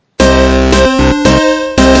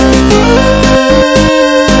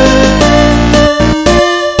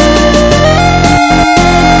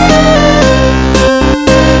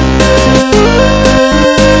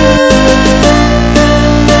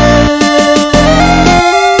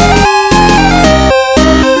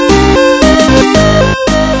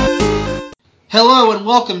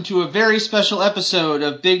welcome to a very special episode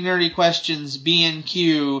of Big Nerdy Questions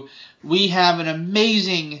B&Q. We have an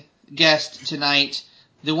amazing guest tonight,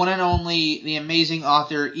 the one and only, the amazing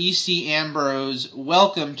author E.C. Ambrose.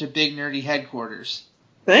 Welcome to Big Nerdy Headquarters.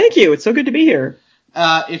 Thank you. It's so good to be here.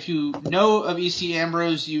 If you know of E.C.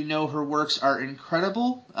 Ambrose, you know her works are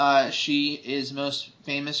incredible. She is most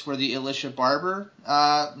famous for the Alicia Barber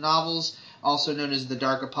novels, also known as the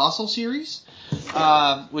Dark Apostle series,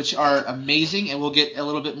 which are amazing, and we'll get a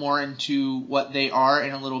little bit more into what they are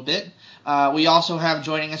in a little bit. We also have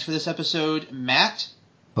joining us for this episode, Matt.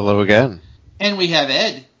 Hello again. And we have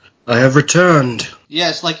Ed. I have returned.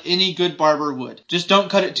 Yes, like any good barber would. Just don't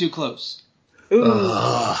cut it too close.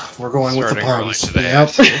 We're going with the puns.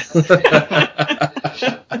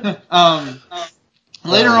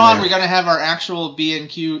 Later on, we're going to have our actual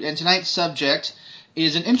B&Q, and tonight's subject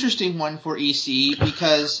is an interesting one for EC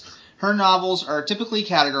because her novels are typically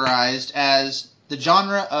categorized as the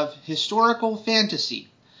genre of historical fantasy.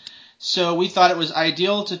 So we thought it was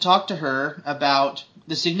ideal to talk to her about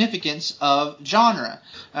the significance of genre.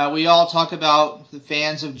 We all talk about the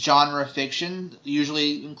fans of genre fiction,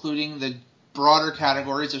 usually including the broader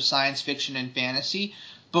categories of science fiction and fantasy.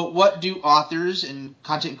 But what do authors and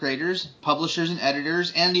content creators, publishers and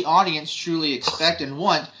editors, and the audience truly expect and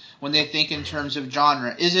want when they think in terms of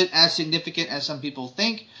genre? Is it as significant as some people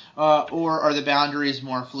think, or are the boundaries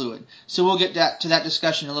more fluid? So we'll get to that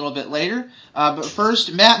discussion a little bit later. But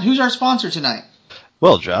first, Matt, who's our sponsor tonight?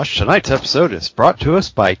 Well, Josh, tonight's episode is brought to us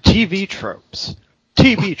by TV Tropes.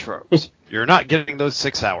 TV Tropes. You're not getting those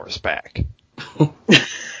 6 hours back.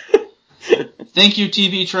 Thank you,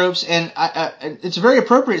 TV Tropes, and it's a very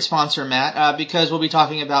appropriate sponsor, Matt, because we'll be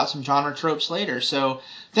talking about some genre tropes later. So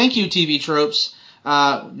thank you, TV Tropes.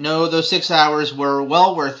 No, those 6 hours were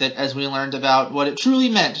well worth it as we learned about what it truly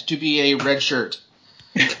meant to be a red shirt.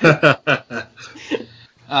 But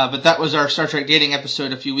that was our Star Trek dating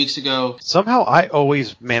episode a few weeks ago. Somehow I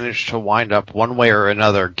always manage to wind up one way or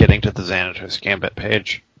another getting to the Xanatos Gambit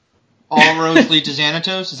page. All roads lead to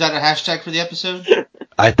Xanatos? Is that a hashtag for the episode?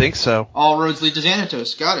 I think so. All roads lead to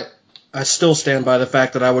Xanatos. Got it. I still stand by the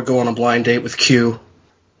fact that I would go on a blind date with Q.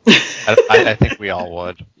 I think we all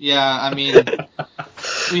would. Yeah, I mean,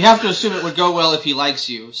 we have to assume it would go well if he likes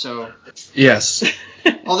you, so... Yes.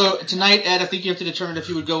 Although, tonight, Ed, I think you have to determine if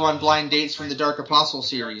you would go on blind dates from the Dark Apostle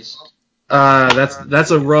series.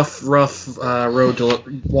 That's a rough road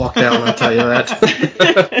to walk down, I'll tell you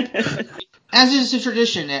that. As is the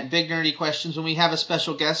tradition at Big Nerdy Questions, when we have a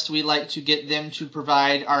special guest, we like to get them to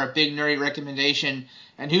provide our Big Nerdy recommendation,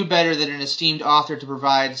 and who better than an esteemed author to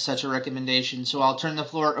provide such a recommendation? So I'll turn the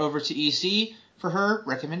floor over to EC for her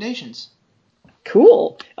recommendations.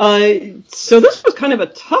 Cool. So this was kind of a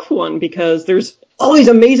tough one because there's all these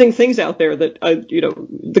amazing things out there that,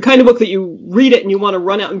 the kind of book that you read it and you want to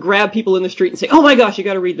run out and grab people in the street and say, oh my gosh, you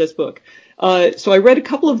got to read this book. So I read a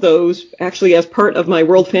couple of those actually as part of my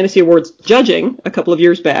World Fantasy Awards judging a couple of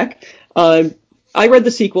years back. I read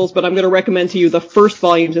the sequels, but I'm going to recommend to you the first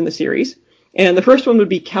volumes in the series. And the first one would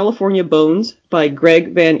be California Bones by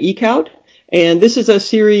Greg Van Eekhout. And this is a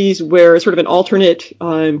series where it's sort of an alternate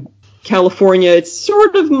California. It's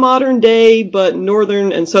sort of modern day, but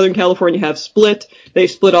Northern and Southern California have split. They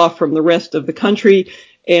split off from the rest of the country.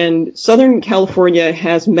 And Southern California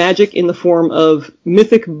has magic in the form of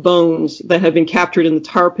mythic bones that have been captured in the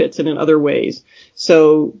tar pits and in other ways.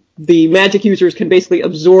 So the magic users can basically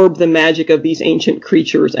absorb the magic of these ancient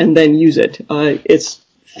creatures and then use it. It's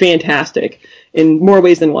fantastic in more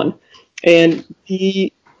ways than one. And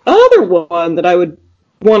the other one that I would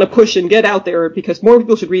want to push and get out there because more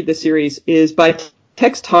people should read this series is by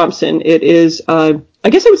Tex Thompson. It is, I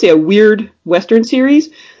guess I would say a weird Western series.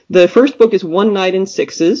 The first book is One Night in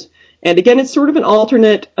Sixes. And again, it's sort of an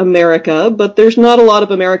alternate America, but there's not a lot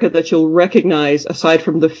of America that you'll recognize aside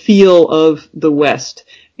from the feel of the West.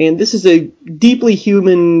 And this is a deeply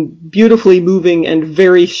human, beautifully moving, and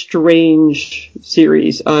very strange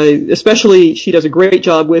series. Especially, she does a great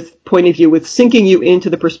job with point of view, with sinking you into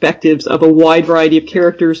the perspectives of a wide variety of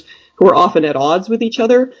characters who are often at odds with each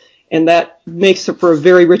other. And that makes for a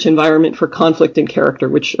very rich environment for conflict and character,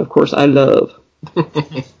 which, of course, I love.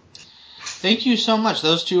 Thank you so much.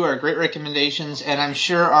 Those two are great recommendations, and I'm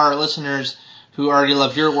sure our listeners who already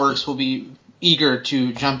love your works will be eager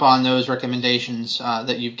to jump on those recommendations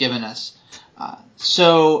that you've given us.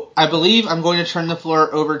 So I believe I'm going to turn the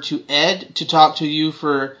floor over to Ed to talk to you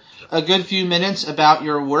for a good few minutes about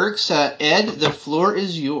your works. Ed, the floor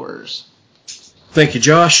is yours. Thank you,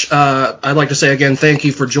 Josh. I'd like to say again, thank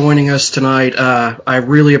you for joining us tonight. I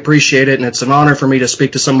really appreciate it, and it's an honor for me to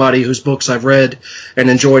speak to somebody whose books I've read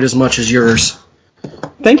and enjoyed as much as yours.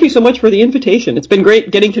 Thank you so much for the invitation. It's been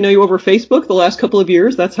great getting to know you over Facebook the last couple of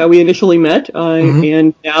years. That's how we initially met,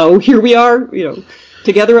 and now here we are,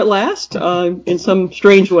 together at last, in some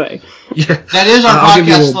strange way. Yeah. That is our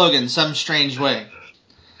podcast slogan, some strange way.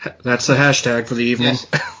 That's the hashtag for the evening.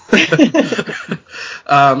 Yes.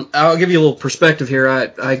 I'll give you a little perspective here.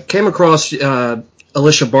 I came across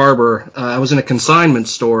Alicia Barber. I was in a consignment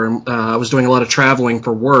store, and I was doing a lot of traveling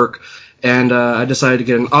for work, and I decided to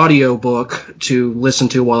get an audio book to listen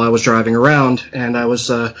to while I was driving around, and I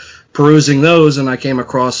was perusing those, and I came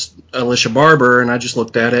across Alicia Barber, and I just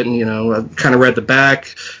looked at it, and, I kind of read the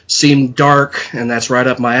back, seemed dark, and that's right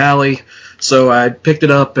up my alley. So I picked it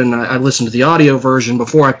up, and I listened to the audio version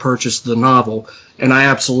before I purchased the novel, and I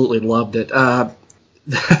absolutely loved it.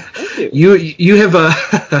 Thank you.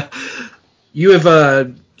 You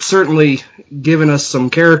have certainly given us some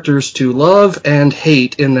characters to love and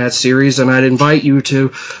hate in that series, and I'd invite you to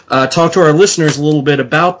talk to our listeners a little bit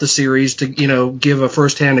about the series to, give a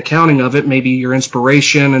first-hand accounting of it, maybe your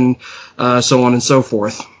inspiration and so on and so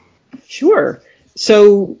forth. Sure.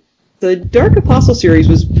 So the Dark Apostle series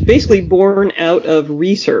was basically born out of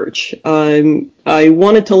research. I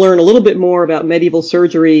wanted to learn a little bit more about medieval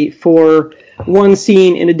surgery for one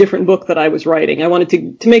scene in a different book that I was writing. I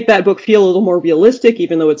wanted to make that book feel a little more realistic,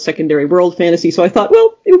 even though it's secondary world fantasy. So I thought,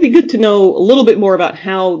 well, it would be good to know a little bit more about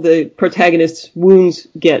how the protagonist's wounds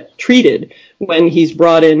get treated when he's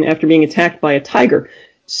brought in after being attacked by a tiger.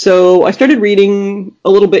 So I started reading a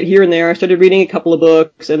little bit here and there. I started reading a couple of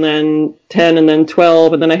books, and then 10, and then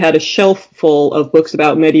 12, and then I had a shelf full of books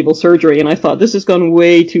about medieval surgery, and I thought, this has gone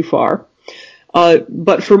way too far.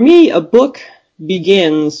 But for me, a book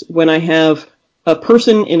begins when I have a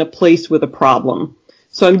person in a place with a problem.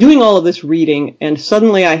 So I'm doing all of this reading, and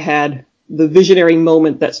suddenly I had the visionary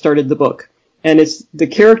moment that started the book. And it's the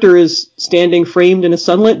character is standing framed in a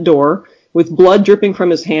sunlit door with blood dripping from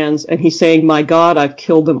his hands, and he's saying, "My God, I've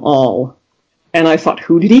killed them all." And I thought,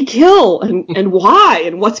 who did he kill? And why?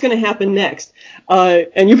 And what's going to happen next?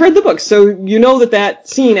 And you've read the book, so you know that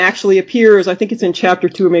scene actually appears, I think it's in chapter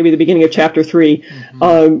 2 or maybe the beginning of chapter 3,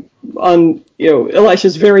 on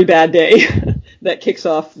Elisha's very bad day that kicks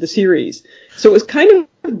off the series. So it was kind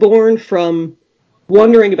of born from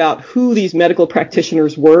wondering about who these medical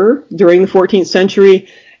practitioners were during the 14th century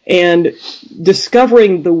and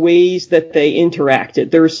discovering the ways that they interacted.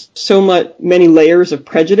 There's many layers of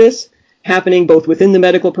prejudice happening both within the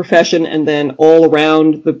medical profession and then all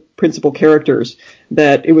around the principal characters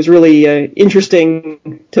that it was really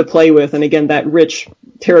interesting to play with, and again, that rich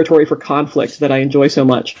territory for conflict that I enjoy so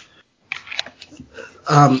much.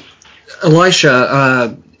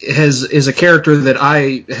 Elisha is a character that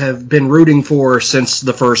I have been rooting for since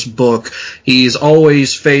the first book. He's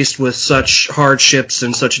always faced with such hardships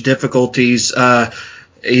and such difficulties.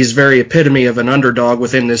 He's very epitome of an underdog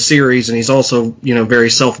within this series, and he's also,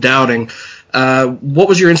 very self-doubting. What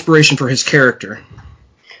was your inspiration for his character?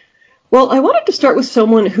 Well, I wanted to start with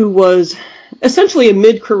someone who was essentially a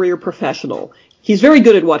mid-career professional. He's very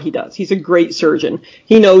good at what he does. He's a great surgeon.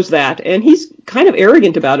 He knows that, and he's kind of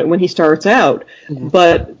arrogant about it when he starts out. Mm-hmm.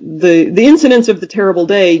 But the incidents of the terrible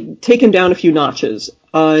day take him down a few notches.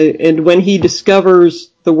 And when he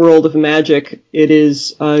discovers the world of magic, it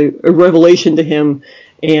is a revelation to him,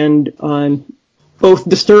 and both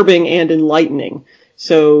disturbing and enlightening.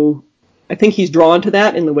 So I think he's drawn to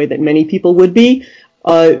that in the way that many people would be.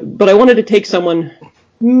 But I wanted to take someone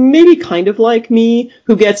maybe kind of like me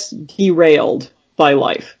who gets derailed by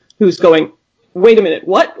life, who's going, wait a minute,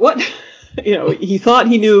 what? He thought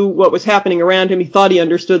he knew what was happening around him. He thought he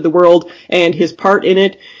understood the world and his part in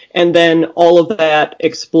it. And then all of that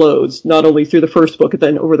explodes, not only through the first book, but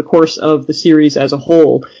then over the course of the series as a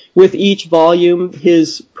whole. With each volume,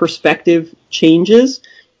 his perspective changes.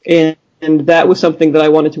 And that was something that I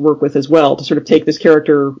wanted to work with as well, to sort of take this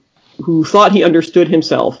character who thought he understood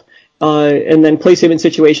himself, and then place him in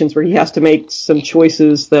situations where he has to make some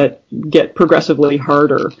choices that get progressively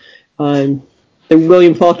harder. And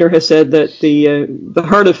William Faulkner has said that the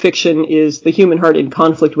heart of fiction is the human heart in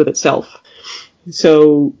conflict with itself.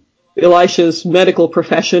 So Elisha's medical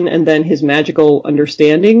profession and then his magical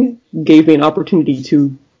understanding gave me an opportunity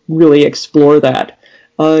to really explore that.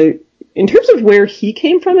 In terms of where he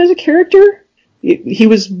came from as a character, he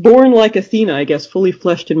was born like Athena, I guess, fully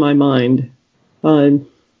fleshed in my mind.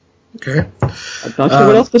 Okay. I'm not sure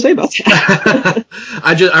what else to say about that.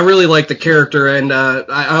 I really like the character, and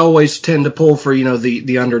I always tend to pull for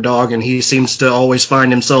the underdog, and he seems to always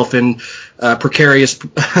find himself in precarious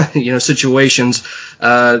situations,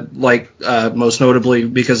 most notably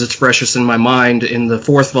because it's freshest in my mind in the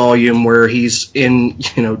fourth volume where he's in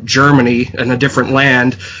Germany in a different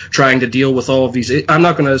land trying to deal with all of these. I'm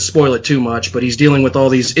not going to spoil it too much, but he's dealing with all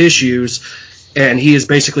these issues, and he is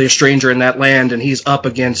basically a stranger in that land, and he's up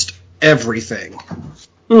against everything.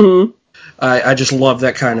 Mm-hmm. I just love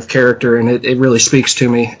that kind of character, and it really speaks to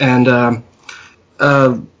me. And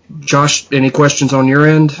Josh, any questions on your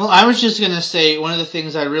end? Well, I was just going to say one of the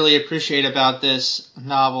things I really appreciate about this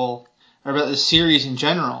novel, or about this series in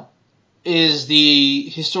general, is the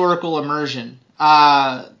historical immersion.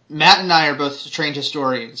 Matt and I are both trained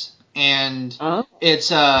historians, and it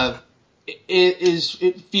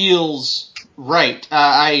feels right.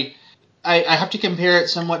 I have to compare it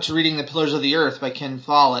somewhat to reading The Pillars of the Earth by Ken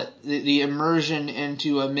Follett. The immersion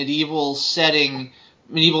into a medieval setting,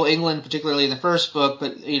 medieval England, particularly in the first book,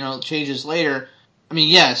 but changes later. I mean,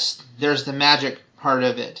 yes, there's the magic part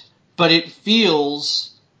of it, but it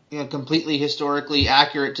feels completely historically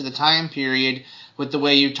accurate to the time period with the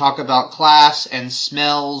way you talk about class and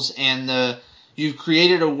smells, and you've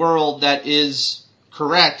created a world that is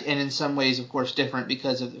correct and in some ways, of course, different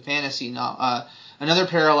because of the fantasy novel. Another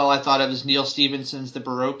parallel I thought of is Neil Stephenson's The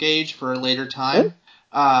Baroque Age for a later time.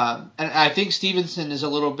 And I think Stevenson is a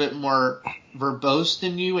little bit more verbose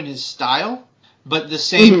than you in his style, but the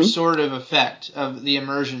same sort of effect of the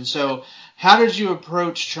immersion. So how did you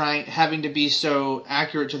approach having to be so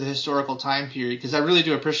accurate to the historical time period? Because I really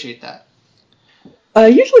do appreciate that. I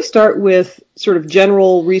usually start with sort of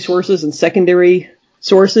general resources and secondary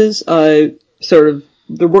sources, sort of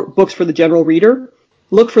the books for the general reader.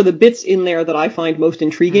 Look for the bits in there that I find most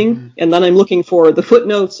intriguing, and then I'm looking for the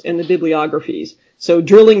footnotes and the bibliographies. So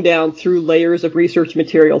drilling down through layers of research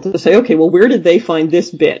material to say, okay, well, where did they find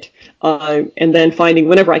this bit? And then finding,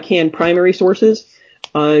 whenever I can, primary sources.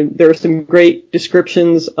 There are some great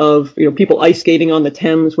descriptions of people ice skating on the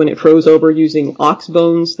Thames when it froze over using ox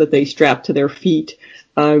bones that they strapped to their feet.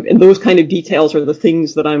 And those kind of details are the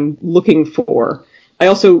things that I'm looking for. I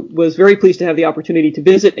also was very pleased to have the opportunity to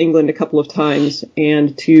visit England a couple of times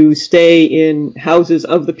and to stay in houses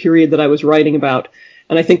of the period that I was writing about.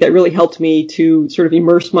 And I think that really helped me to sort of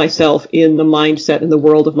immerse myself in the mindset and the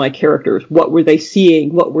world of my characters. What were they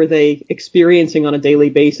seeing? What were they experiencing on a daily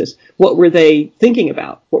basis? What were they thinking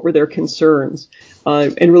about? What were their concerns?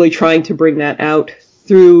 And really trying to bring that out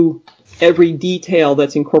through every detail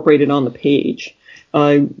that's incorporated on the page.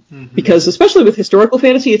 Because especially with historical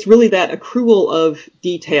fantasy, it's really that accrual of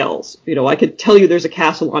details. I could tell you there's a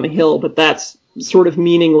castle on a hill, but that's sort of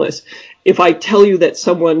meaningless. If I tell you that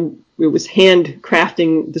someone was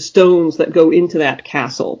handcrafting the stones that go into that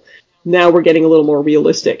castle, now we're getting a little more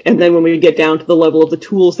realistic. And then when we get down to the level of the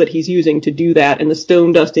tools that he's using to do that and the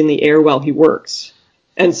stone dust in the air while he works,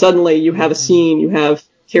 and suddenly you have a scene, you have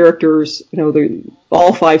characters,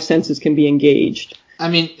 all five senses can be engaged. I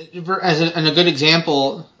mean, and a good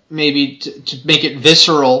example, maybe to make it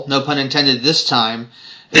visceral, no pun intended this time,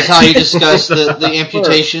 is how you discuss the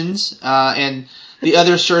amputations and the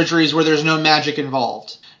other surgeries where there's no magic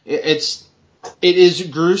involved. It is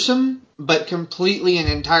gruesome, but completely and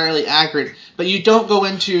entirely accurate. But you don't go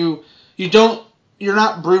into, you're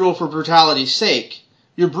not brutal for brutality's sake.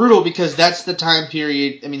 You're brutal because that's the time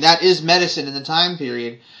period. I mean, that is medicine in the time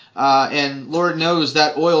period. And Lord knows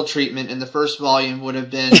that oil treatment in the first volume would have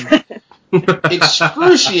been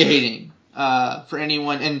excruciating for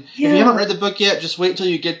anyone. And if you haven't read the book yet, just wait till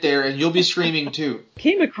you get there and you'll be screaming too.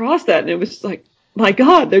 Came across that and it was like, my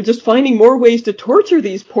God, they're just finding more ways to torture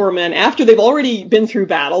these poor men after they've already been through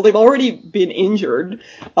battle. They've already been injured,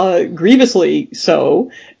 grievously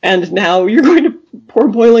so. And now you're going to pour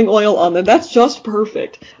boiling oil on them. That's just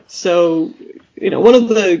perfect. So, one of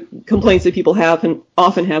the complaints that people have and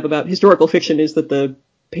often have about historical fiction is that the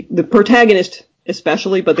protagonist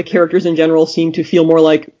especially, but the characters in general seem to feel more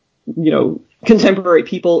like, contemporary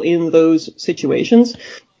people in those situations.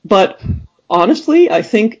 But honestly, I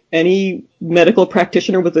think any medical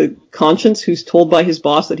practitioner with a conscience who's told by his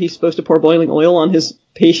boss that he's supposed to pour boiling oil on his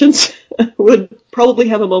patients would probably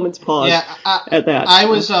have a moment's pause at that. I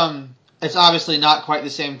was, it's obviously not quite the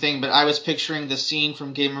same thing, but I was picturing the scene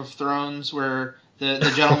from Game of Thrones where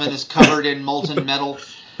the gentleman is covered in molten metal.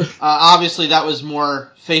 Obviously that was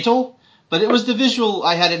more fatal, but it was the visual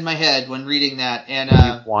I had in my head when reading that. And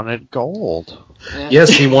you wanted gold. Yes,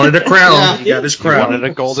 he wanted a crown. Yeah. He got his He crown. wanted a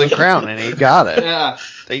golden crown, and he got it. Yeah.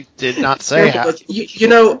 They did not say how. You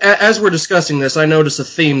know, as we're discussing this, I notice a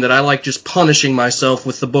theme that I like just punishing myself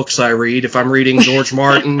with the books I read. If I'm reading George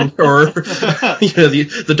Martin or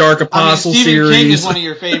the Dark Apostle Stephen series. King is one of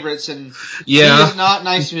your favorites, and he is not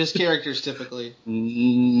nice to his characters typically.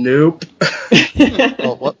 Nope.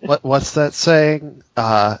 Well, what's that saying?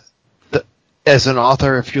 As an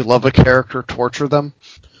author, if you love a character, torture them.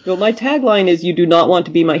 Well, my tagline is "You do not want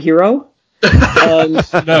to be my hero."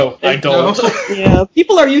 No, I don't. Yeah,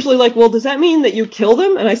 people are usually like, "Well, does that mean that you kill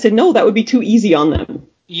them?" And I said, "No, that would be too easy on them."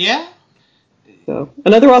 Yeah. So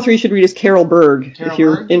another author you should read is Carol Berg. Carol if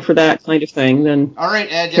you're Berg? in for that kind of thing, then. All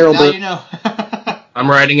right, Ed. Carol now Berg. you know. I'm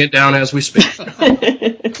writing it down as we speak.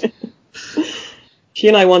 She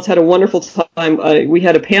and I once had a wonderful time. We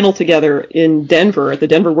had a panel together in Denver at the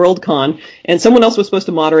Denver World Con, and someone else was supposed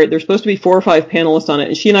to moderate. There's supposed to be 4 or 5 panelists on it,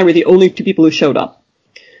 and she and I were the only 2 people who showed up.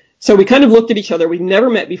 So we kind of looked at each other. We'd never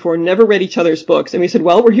met before, never read each other's books, and we said,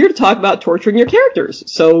 well, we're here to talk about torturing your characters.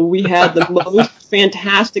 So we had the most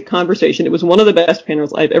fantastic conversation. It was one of the best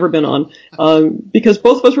panels I've ever been on, because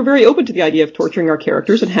both of us were very open to the idea of torturing our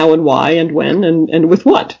characters and how and why and when and with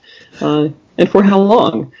what. And for how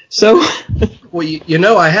long? So, Well, you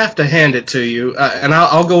know, I have to hand it to you, and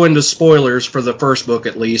I'll go into spoilers for the first book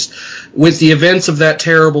at least. With the events of that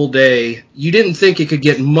terrible day, you didn't think it could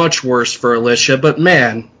get much worse for Alicia, but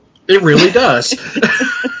man, it really does.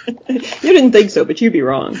 you didn't think so, but you'd be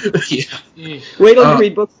wrong. Yeah. Wait till you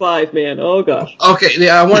read book 5, man. Oh gosh. Okay,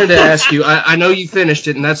 yeah, I wanted to ask you. I know you finished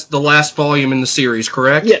it, and that's the last volume in the series,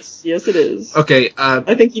 correct? Yes, it is. Okay.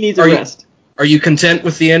 I think he needs a rest. Are you content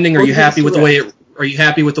with the ending? Are Well, you happy with the rest. way it? Are you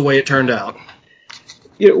happy with the way it turned out?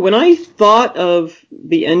 You know, when I thought of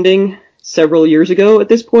the ending several years ago at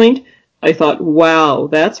this point, I thought, wow,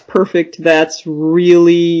 that's perfect. That's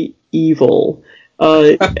really evil.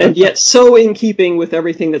 And yet so in keeping with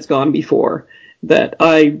everything that's gone before that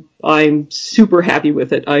I'm super happy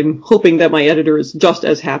with it. I'm hoping that my editor is just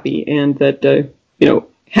as happy and that,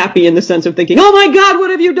 happy in the sense of thinking, oh my God,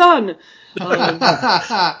 what have you done?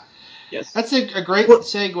 Yes. That's a great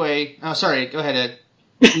segue. Oh, sorry. Go ahead, Ed.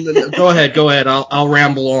 Go ahead. I'll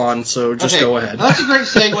ramble on. So just go ahead. Well, that's a great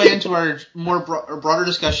segue into our more broader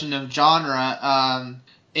discussion of genre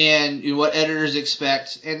and what editors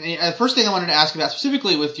expect. And the first thing I wanted to ask about,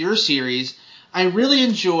 specifically with your series, I really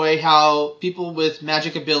enjoy how people with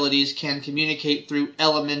magic abilities can communicate through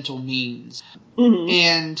elemental means. Mm-hmm.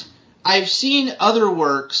 And I've seen other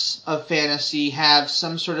works of fantasy have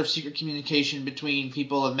some sort of secret communication between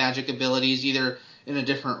people of magic abilities, either in a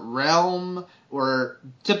different realm, or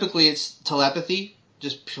typically it's telepathy,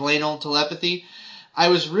 just plain old telepathy. I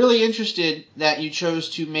was really interested that you chose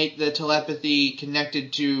to make the telepathy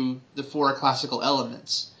connected to the 4 classical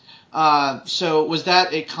elements. So was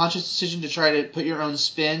that a conscious decision to try to put your own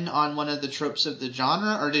spin on one of the tropes of the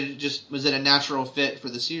genre, or was it a natural fit for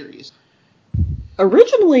the series?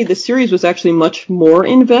 Originally, the series was actually much more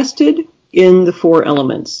invested in the 4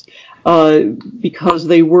 elements, because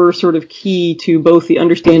they were sort of key to both the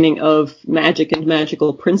understanding of magic and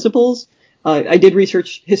magical principles. I did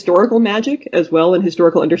research historical magic as well and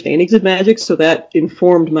historical understandings of magic, so that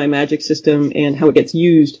informed my magic system and how it gets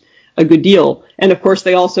used a good deal. And of course,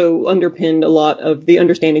 they also underpinned a lot of the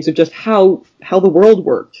understandings of just how the world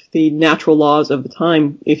worked, the natural laws of the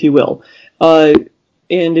time, if you will. And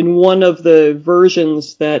in one of the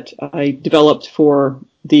versions that I developed for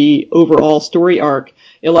the overall story arc,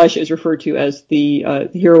 Elisha is referred to as the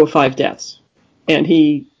hero of 5 deaths, and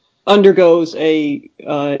he undergoes an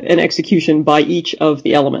execution by each of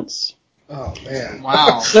the elements. Oh man!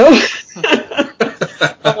 Wow. So,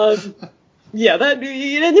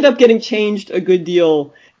 it ended up getting changed a good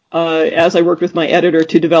deal as I worked with my editor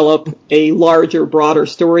to develop a larger, broader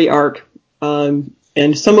story arc.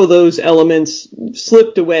 And some of those elements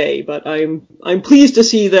slipped away, but I'm pleased to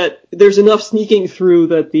see that there's enough sneaking through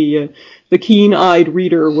that the keen-eyed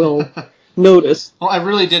reader will notice. Well, I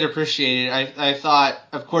really did appreciate it. I thought,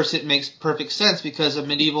 of course, it makes perfect sense because a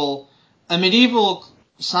medieval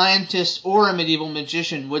scientist or a medieval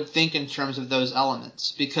magician would think in terms of those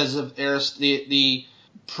elements because of the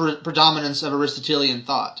predominance of Aristotelian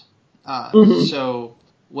thought. So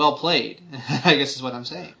well played, I guess is what I'm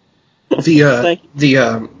saying.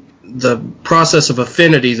 The process of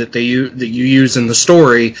affinity that you use in the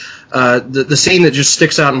story, the scene that just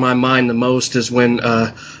sticks out in my mind the most is when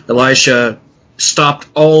Elisha stopped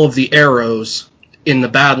all of the arrows in the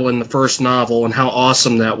battle in the first novel, and how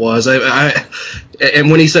awesome that was.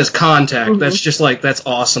 And when he says contact, that's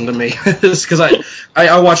awesome to me. Because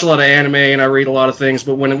I watch a lot of anime and I read a lot of things,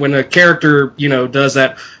 but when a character does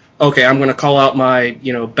that, okay, I'm going to call out my,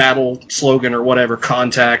 battle slogan or whatever,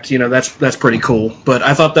 contact, that's pretty cool. But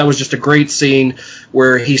I thought that was just a great scene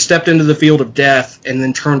where he stepped into the field of death and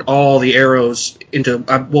then turned all the arrows into,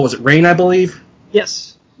 what was it, rain, I believe?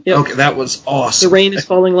 Yes. Yep. Okay, that was awesome. The rain is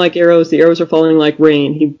falling like arrows. The arrows are falling like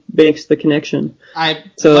rain. He makes the connection. I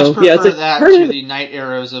much prefer that to the night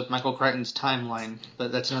arrows of Michael Crichton's timeline,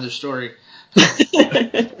 but that's another story.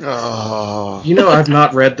 Oh. I've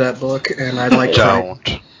not read that book, and I'd like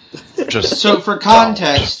to. Just so for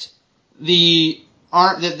context, in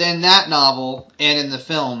that novel and in the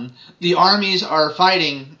film, the armies are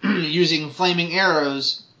fighting using flaming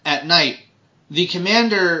arrows at night. The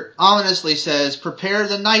commander ominously says, "Prepare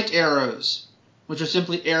the night arrows," which are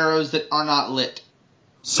simply arrows that are not lit.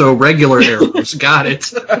 So regular arrows, got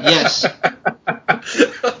it. Yes.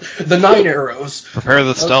 The night arrows. Prepare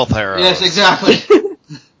the stealth arrows. Yes, exactly.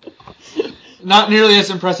 Not nearly as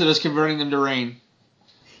impressive as converting them to rain.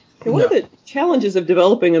 One of the challenges of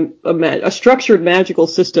developing a structured magical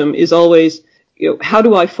system is always, how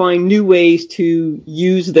do I find new ways to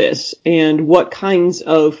use this, and what kinds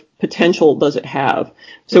of potential does it have?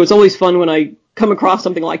 So it's always fun when I come across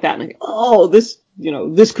something like that and I think, oh, this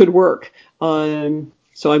could work.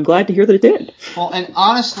 So I'm glad to hear that it did. Well, and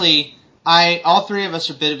honestly, all three of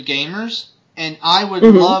us are a bit of gamers, and I would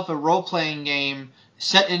love a role-playing game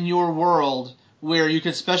set in your world where you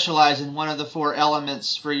could specialize in one of the 4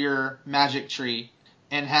 elements for your magic tree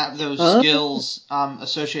and have those skills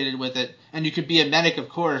associated with it. And you could be a medic, of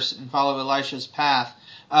course, and follow Elisha's path.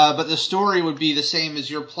 But the story would be the same as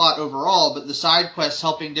your plot overall, but the side quests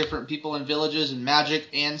helping different people in villages and magic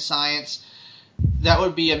and science, that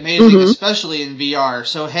would be amazing, especially in VR.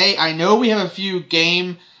 So, hey, I know we have a few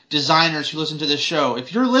game designers who listen to this show.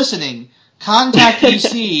 If you're listening, contact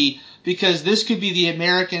EC, because this could be the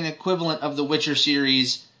American equivalent of the Witcher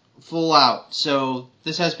series full out. So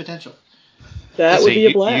this has potential. That would be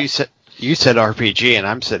a blast. You said RPG, and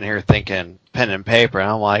I'm sitting here thinking pen and paper, and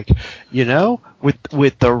I'm like,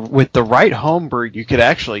 with the right homebrew, you could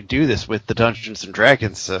actually do this with the Dungeons and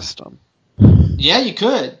Dragons system. Yeah, you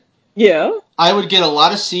could. Yeah. I would get a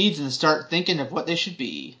lot of seeds and start thinking of what they should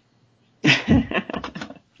be.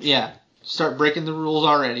 Yeah. Start breaking the rules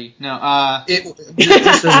already. No,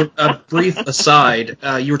 just as a brief aside,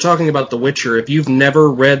 you were talking about The Witcher. If you've never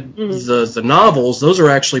read the novels, those are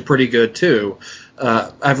actually pretty good too.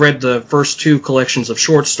 I've read the first 2 collections of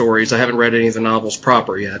short stories. I haven't read any of the novels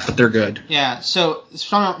proper yet, but they're good. Yeah, so it's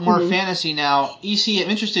from more fantasy now. EC, I'm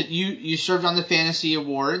interested. You served on the Fantasy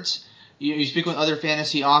Awards. You speak with other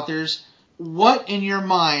fantasy authors. What, in your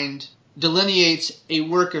mind, delineates a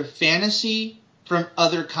work of fantasy from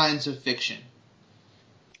other kinds of fiction?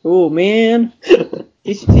 Oh, man.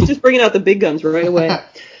 he's just bringing out the big guns right away. Right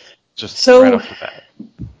off the bat.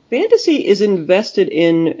 Fantasy is invested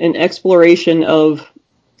in an exploration of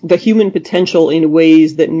the human potential in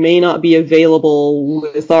ways that may not be available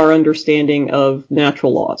with our understanding of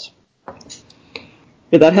natural laws.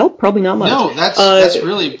 Did that help? Probably not much. No, that's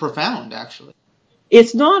really profound, actually.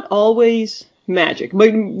 It's not always magic,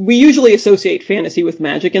 but we usually associate fantasy with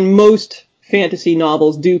magic, and most fantasy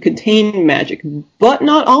novels do contain magic, but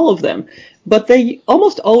not all of them. But they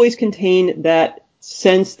almost always contain that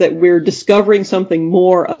sense that we're discovering something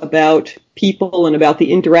more about people and about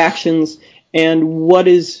the interactions and what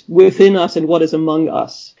is within us and what is among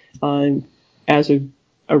us as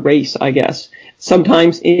a race, I guess.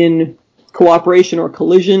 Sometimes in cooperation or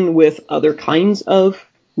collision with other kinds of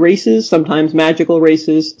races, sometimes magical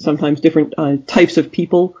races, sometimes different types of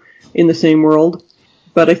people in the same world.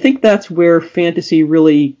 But I think that's where fantasy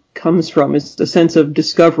really comes from, is the sense of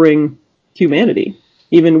discovering humanity,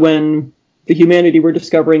 even when the humanity we're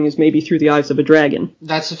discovering is maybe through the eyes of a dragon.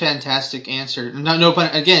 That's a fantastic answer. No pun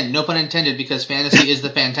intended, because fantasy is the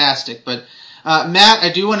fantastic. But Matt,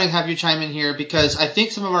 I do want to have you chime in here, because I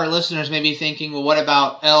think some of our listeners may be thinking, well, what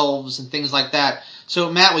about elves and things like that?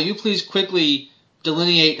 So, Matt, will you please quickly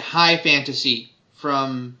delineate high fantasy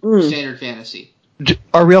from standard fantasy?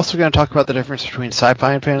 Are we also going to talk about the difference between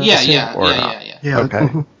sci-fi and fantasy? Yeah. Okay.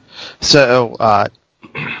 So,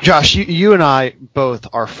 Josh, you and I both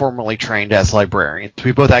are formally trained as librarians.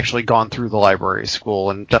 We've both actually gone through the library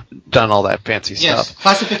school and done all that fancy stuff. Yes,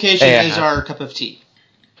 classification is our cup of tea.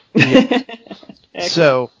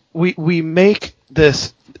 So we make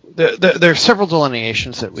this. There are several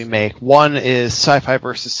delineations that we make. One is sci-fi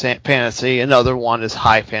versus fantasy. Another one is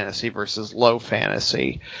high fantasy versus low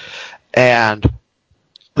fantasy, and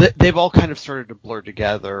they've all kind of started to blur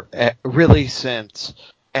together really since.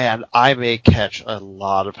 And I may catch a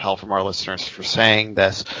lot of hell from our listeners for saying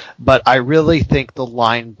this, but I really think the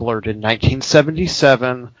line blurred in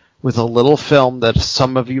 1977 with a little film that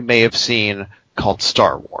some of you may have seen called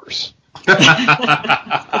Star Wars.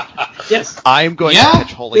 Yes. I'm going to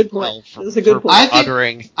catch holy hell for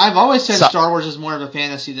uttering. I've always said Star Wars is more of a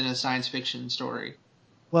fantasy than a science fiction story.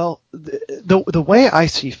 Well, the way I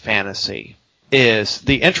see fantasy is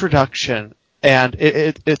the introduction, and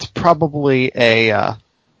it's probably a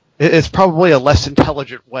less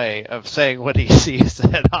intelligent way of saying what he sees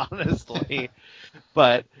it, honestly.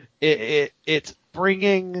 But it's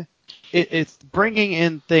bringing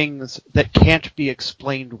in things that can't be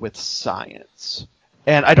explained with science.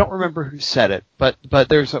 And I don't remember who said it, but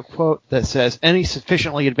there's a quote that says, any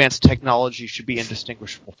sufficiently advanced technology should be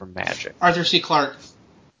indistinguishable from magic. Arthur C. Clarke.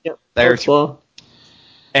 Yep. There's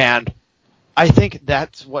and I think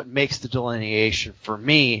that's what makes the delineation for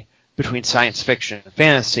me between science fiction and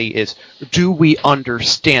fantasy is, do we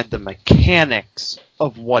understand the mechanics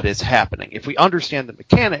of what is happening? If we understand the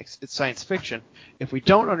mechanics, it's science fiction. If we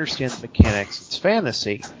don't understand the mechanics, it's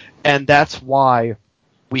fantasy. And that's why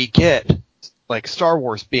we get like Star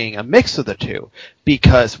Wars being a mix of the two,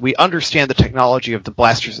 because we understand the technology of the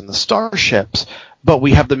blasters and the starships, but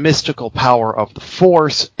we have the mystical power of the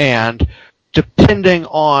Force, and depending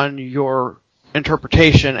on your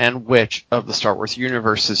interpretation and which of the Star Wars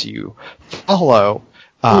universes you follow,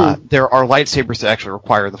 there are lightsabers that actually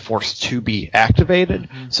require the Force to be activated.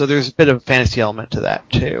 Mm-hmm. So there's a bit of a fantasy element to that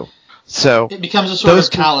too. So it becomes a sort of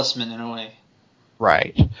talisman in a way.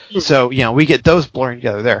 Right. So, we get those blurring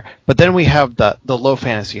together there. But then we have the low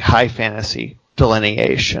fantasy, high fantasy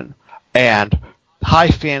delineation. And high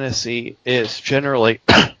fantasy is generally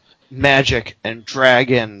magic and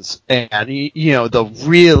dragons and, the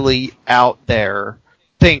really out there,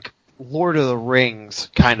 think Lord of the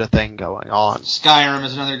Rings kind of thing going on. Skyrim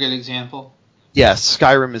is another good example. Yes,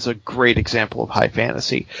 Skyrim is a great example of high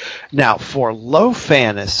fantasy. Now, for low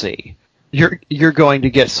fantasy, you're going to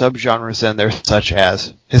get subgenres in there such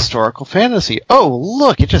as historical fantasy. Oh,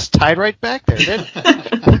 look, it just tied right back there, didn't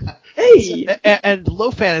it? Hey! And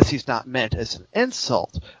low fantasy is not meant as an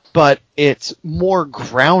insult, but it's more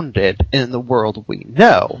grounded in the world we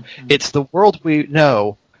know. Mm-hmm. It's the world we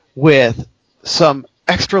know with some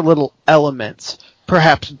extra little elements,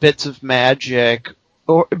 perhaps bits of magic,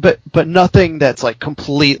 but nothing that's like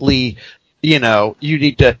completely, you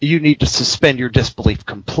need to suspend your disbelief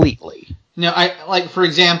completely. For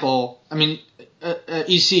example,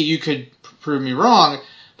 EC, you could prove me wrong,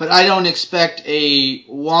 but I don't expect a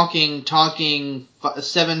walking, talking,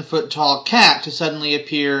 7-foot-tall cat to suddenly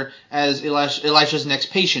appear as Elisha's next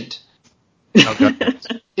patient. Okay.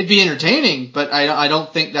 It'd be entertaining, but I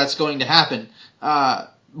don't think that's going to happen.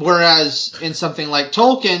 Whereas in something like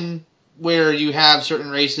Tolkien, where you have certain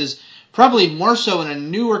races, probably more so in a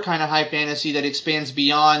newer kind of high fantasy that expands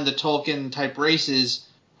beyond the Tolkien-type races,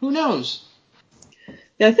 who knows?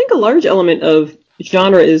 Yeah, I think a large element of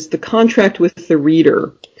genre is the contract with the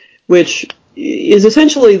reader, which is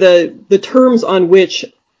essentially the terms on which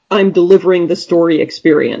I'm delivering the story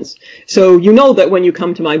experience. So you know that when you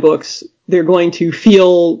come to my books, they're going to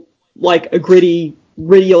feel like a gritty,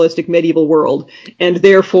 realistic medieval world, and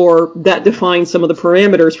therefore that defines some of the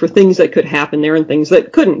parameters for things that could happen there and things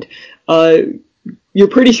that couldn't. You're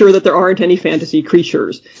pretty sure that there aren't any fantasy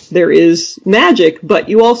creatures. There is magic, but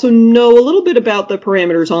you also know a little bit about the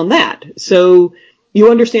parameters on that. So you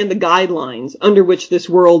understand the guidelines under which this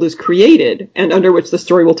world is created and under which the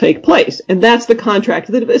story will take place. And that's the contract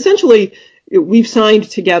that essentially we've signed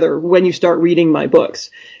together when you start reading my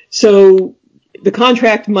books. So the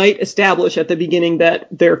contract might establish at the beginning that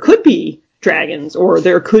there could be dragons, or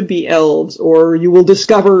there could be elves, or you will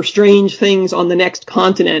discover strange things on the next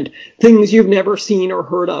continent, things you've never seen or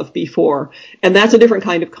heard of before. And that's a different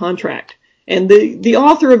kind of contract. And the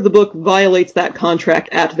author of the book violates that contract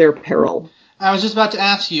at their peril. I was just about to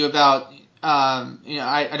ask you about,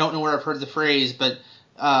 I don't know where I've heard the phrase, but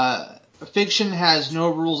fiction has no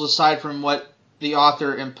rules aside from what the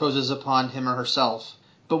author imposes upon him or herself.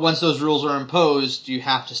 But once those rules are imposed, you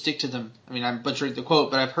have to stick to them. I'm butchering the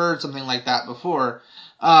quote, but I've heard something like that before.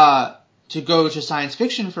 To go to science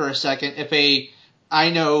fiction for a second, I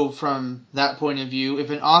know from that point of view,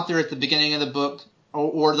 if an author at the beginning of the book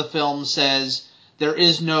or the film says, there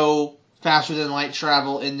is no faster than light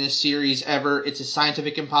travel in this series ever, it's a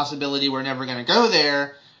scientific impossibility, we're never going to go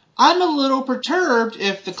there, I'm a little perturbed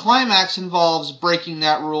if the climax involves breaking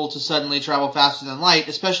that rule to suddenly travel faster than light,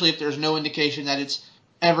 especially if there's no indication that it's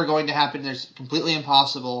ever going to happen. There's completely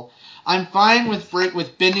impossible. I'm fine with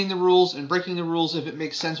bending the rules and breaking the rules if it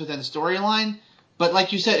makes sense within the storyline. But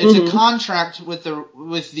like you said, it's a contract with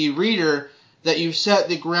the reader that you've set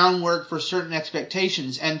the groundwork for certain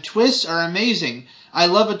expectations, and twists are amazing. I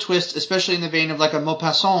love a twist, especially in the vein of like a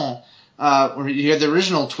Maupassant, where you have the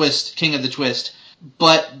original twist, King of the Twist,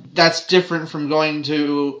 but that's different from going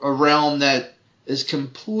to a realm that is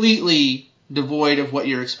completely devoid of what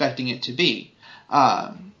you're expecting it to be.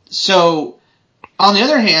 So, on the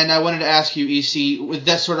other hand, I wanted to ask you, EC, with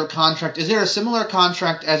that sort of contract, is there a similar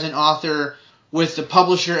contract as an author with the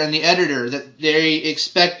publisher and the editor, that they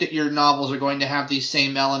expect that your novels are going to have these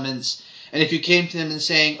same elements? And if you came to them and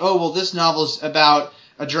saying, oh, well, this novel's about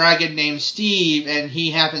a dragon named Steve, and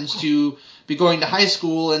he happens to be going to high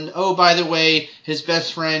school, and oh, by the way, his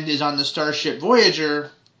best friend is on the starship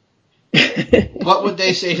Voyager, what would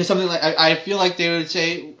they say to something like, I feel like they would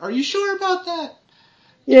say, are you sure about that?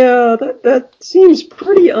 Yeah, that seems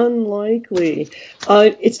pretty unlikely.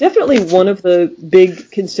 It's definitely one of the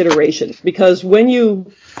big considerations, because when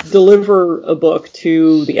you deliver a book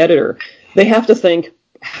to the editor, they have to think,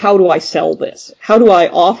 how do I sell this? How do I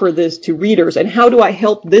offer this to readers? And how do I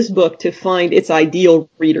help this book to find its ideal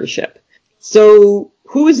readership? So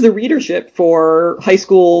who is the readership for high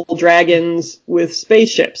school dragons with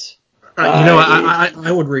spaceships? I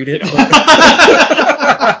would read it.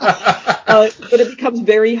 But it becomes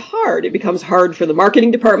very hard. It becomes hard for the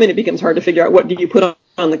marketing department. It becomes hard to figure out what do you put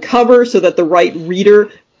on the cover so that the right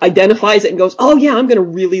reader identifies it and goes, oh yeah, I'm going to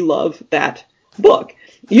really love that book.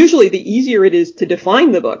 Usually the easier it is to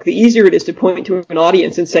define the book, the easier it is to point to an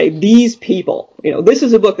audience and say, these people, this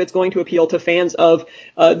is a book that's going to appeal to fans of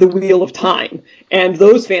The Wheel of Time. And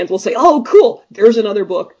those fans will say, oh, cool, there's another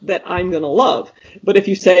book that I'm going to love. But if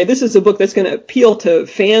you say, this is a book that's going to appeal to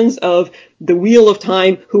fans of The Wheel of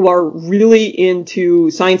Time who are really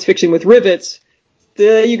into science fiction with rivets,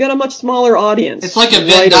 you got a much smaller audience. It's like a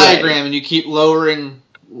Venn diagram, and you keep lowering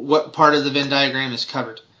what part of the Venn diagram is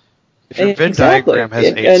covered. If your Venn diagram has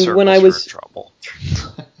 8 circles, you're in trouble.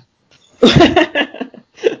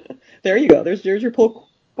 There you go. There's your pull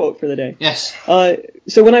quote for the day. Yes.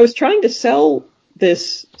 So when I was trying to sell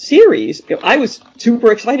this series, I was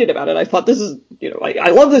super excited about it. I thought, this is, I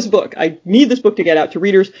love this book. I need this book to get out to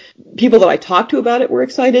readers. People that I talked to about it were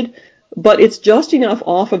excited, but it's just enough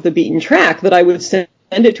off of the beaten track that I would send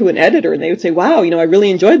it to an editor, and they would say, wow, I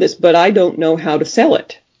really enjoyed this, but I don't know how to sell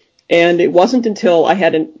it. And it wasn't until I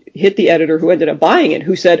hadn't hit the editor who ended up buying it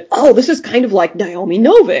who said, oh, this is kind of like Naomi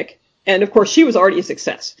Novik. And of course, she was already a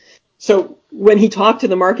success. So when he talked to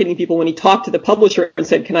the marketing people, when he talked to the publisher and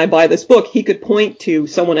said, can I buy this book? He could point to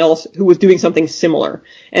someone else who was doing something similar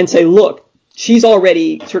and say, look, she's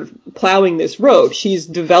already sort of plowing this road. She's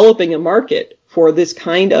developing a market for this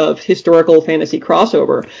kind of historical fantasy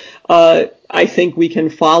crossover. I think we can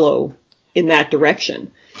follow in that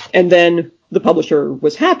direction. And then the publisher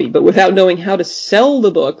was happy, but without knowing how to sell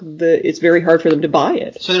the book, it's very hard for them to buy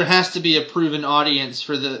it. So there has to be a proven audience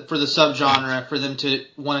for the subgenre for them to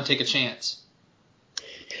want to take a chance.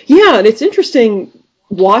 Yeah, and it's interesting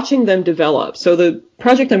watching them develop. So the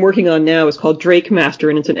project I'm working on now is called Drake Master,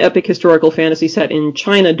 and it's an epic historical fantasy set in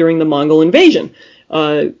China during the Mongol invasion.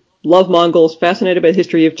 Love Mongols, fascinated by the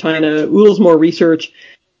history of China, oodles more research.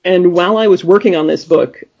 And while I was working on this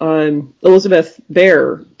book, Elizabeth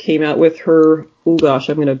Bear came out with her, I'm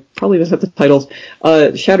going to probably mess up the titles,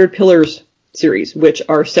 Shattered Pillars series, which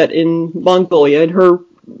are set in Mongolia. And her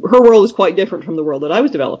world is quite different from the world that I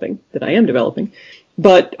am developing.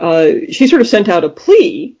 But she sort of sent out a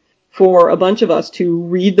plea for a bunch of us to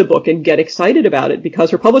read the book and get excited about it, because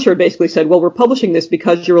her publisher had basically said, well, we're publishing this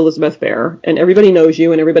because you're Elizabeth Bear, and everybody knows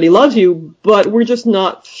you and everybody loves you, but we're just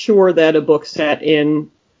not sure that a book set in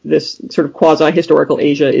this sort of quasi-historical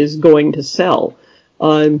Asia is going to sell.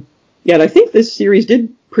 And I think this series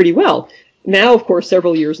did pretty well. Now, of course,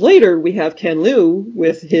 several years later, we have Ken Liu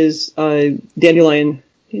with his Dandelion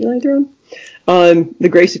Throne? The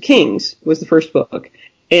Grace of Kings was the first book.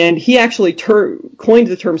 And he actually coined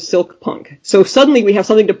the term silk punk. So suddenly we have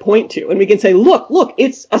something to point to, and we can say, look,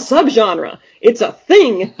 it's a subgenre. It's a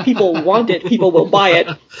thing. People want it. People will buy it.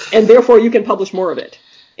 And therefore you can publish more of it.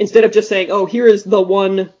 Instead of just saying, oh, here is the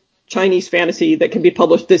one Chinese fantasy that can be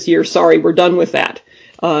published this year. Sorry, we're done with that.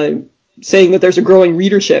 Saying that there's a growing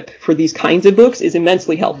readership for these kinds of books is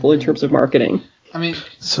immensely helpful in terms of marketing.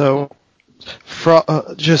 So,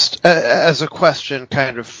 just as a question,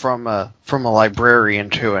 kind of from a librarian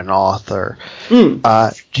to an author,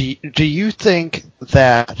 do you think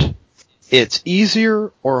that it's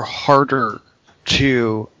easier or harder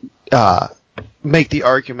to make the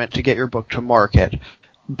argument to get your book to market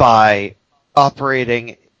by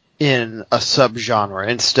operating in a subgenre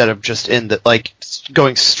instead of just in the, like,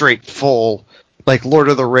 going straight full, like, Lord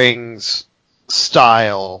of the Rings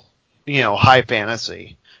style, high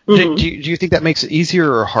fantasy? Do you think that makes it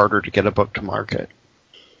easier or harder to get a book to market?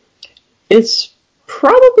 It's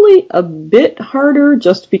probably a bit harder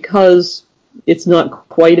just because it's not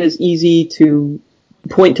quite as easy to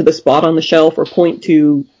point to the spot on the shelf or point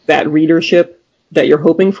to that readership that you're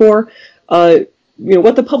hoping for.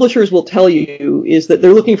 What the publishers will tell you is that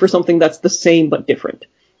they're looking for something that's the same but different.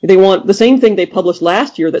 They want the same thing they published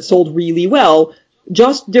last year that sold really well,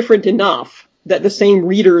 just different enough that the same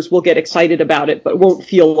readers will get excited about it but won't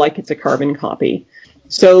feel like it's a carbon copy.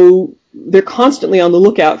 So they're constantly on the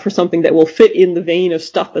lookout for something that will fit in the vein of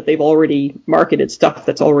stuff that they've already marketed, stuff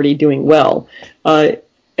that's already doing well.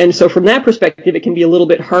 And so from that perspective, it can be a little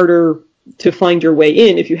bit harder to find your way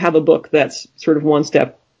in if you have a book that's sort of one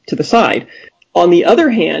step to the side. On the other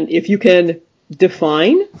hand, if you can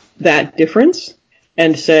define that difference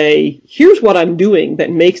and say, here's what I'm doing that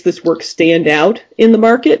makes this work stand out in the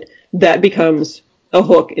market, that becomes a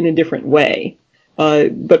hook in a different way,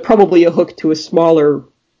 but probably a hook to a smaller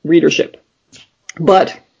readership.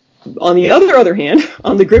 But on the other hand,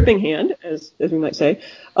 on the gripping hand, as we might say,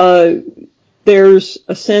 there's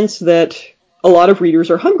a sense that a lot of readers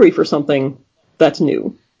are hungry for something that's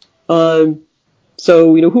new.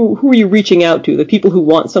 So, who are you reaching out to? The people who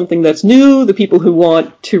want something that's new, the people who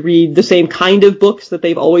want to read the same kind of books that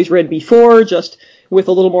they've always read before, just with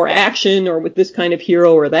a little more action or with this kind of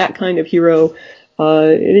hero or that kind of hero.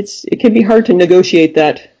 It can be hard to negotiate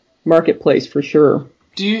that marketplace for sure.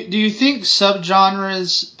 Do you think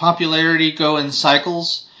subgenres popularity go in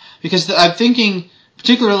cycles? Because I'm thinking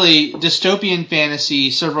particularly dystopian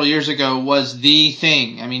fantasy several years ago was the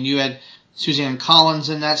thing. I mean, you had Suzanne Collins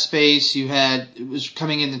in that space. It was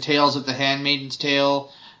coming in the Tales of the Handmaid's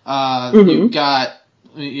Tale. You've got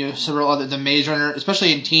several other, the Maze Runner,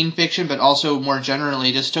 especially in teen fiction, but also more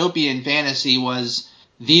generally, dystopian fantasy was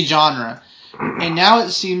the genre. And now it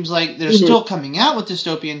seems like they're still coming out with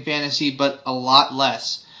dystopian fantasy, but a lot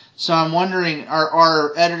less. So I'm wondering,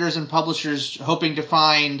 are editors and publishers hoping to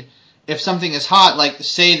find, if something is hot, like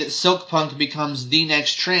say that Silkpunk becomes the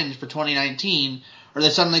next trend for 2019, are they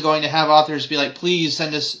suddenly going to have authors be like, please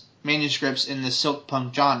send us manuscripts in the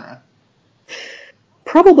Silkpunk genre?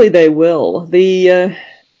 Probably they will. The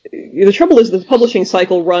trouble is the publishing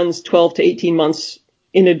cycle runs 12 to 18 months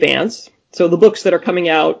in advance. So the books that are coming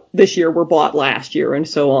out this year were bought last year and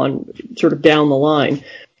so on, sort of down the line.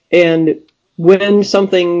 And when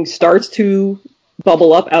something starts to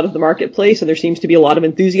bubble up out of the marketplace and there seems to be a lot of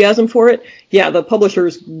enthusiasm for it, the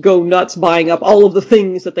publishers go nuts buying up all of the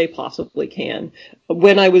things that they possibly can.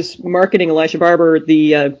 When I was marketing Elisha Barber,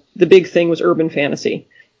 the big thing was urban fantasy.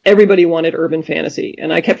 Everybody wanted urban fantasy,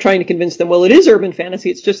 and I kept trying to convince them, well, it is urban fantasy,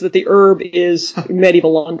 it's just that the herb is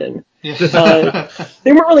medieval London. They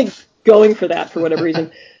weren't really going for that for whatever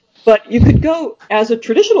reason. But you could go, as a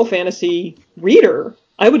traditional fantasy reader,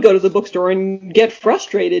 I would go to the bookstore and get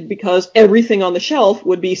frustrated because everything on the shelf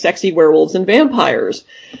would be sexy werewolves and vampires.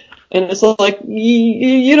 And it's like,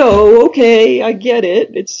 okay, I get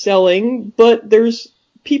it, it's selling, but there's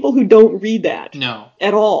people who don't read that. No.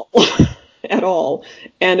 At all. At all.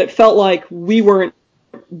 And it felt like we weren't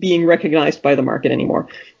being recognized by the market anymore.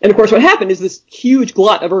 And of course what happened is this huge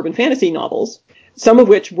glut of urban fantasy novels, some of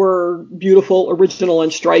which were beautiful, original,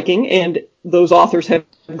 and striking, and those authors have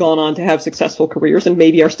gone on to have successful careers and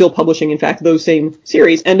maybe are still publishing, in fact, those same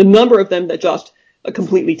series, and a number of them that just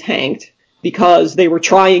completely tanked because they were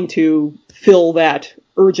trying to fill that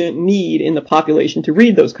urgent need in the population to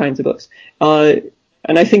read those kinds of books. And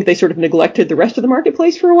I think they sort of neglected the rest of the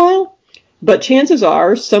marketplace for a while, but chances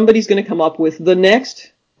are somebody's going to come up with the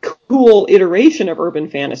next cool iteration of urban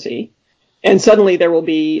fantasy, and suddenly there will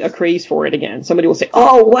be a craze for it again. Somebody will say,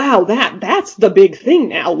 oh, wow, that's the big thing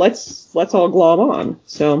now. Let's all glom on.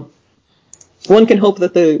 So one can hope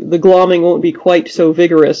that the glomming won't be quite so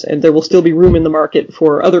vigorous and there will still be room in the market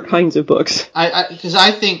for other kinds of books. Because I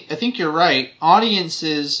think you're right.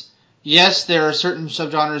 Audiences, yes, there are certain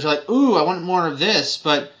subgenres like, ooh, I want more of this.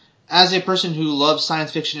 But as a person who loves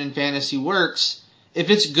science fiction and fantasy works, if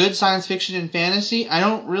it's good science fiction and fantasy, I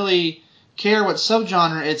don't really care what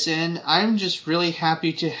subgenre it's in. I'm just really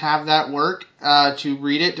happy to have that work, to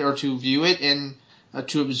read it or to view it and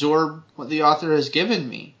to absorb what the author has given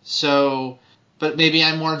me. So, but maybe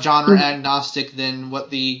I'm more genre agnostic than what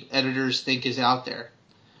the editors think is out there.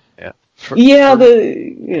 Yeah.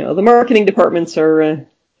 The marketing departments are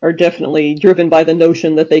definitely driven by the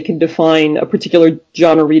notion that they can define a particular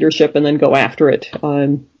genre readership and then go after it,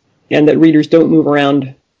 and that readers don't move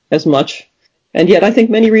around as much. And yet I think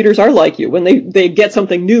many readers are like you. When they get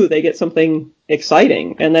something new, they get something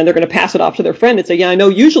exciting, and then they're going to pass it off to their friend and say, yeah, I know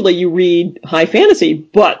usually you read high fantasy,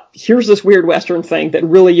 but here's this weird Western thing that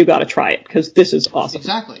really you got to try it, because this is awesome.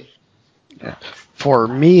 Exactly. Yeah. For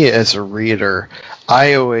me as a reader,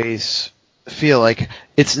 I always feel like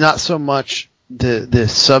it's not so much the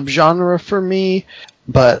subgenre for me,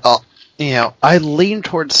 but I lean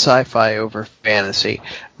towards sci-fi over fantasy,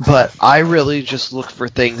 but I really just look for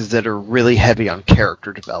things that are really heavy on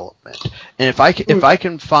character development. And if I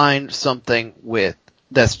can find something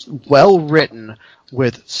that's well written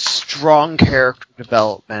with strong character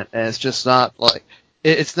development, and it's just not like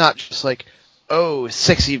oh,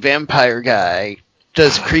 sexy vampire guy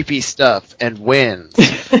does creepy stuff and wins,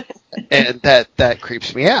 and that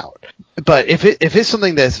creeps me out. But if it's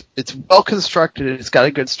something it's well constructed and it's got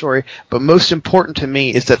a good story, but most important to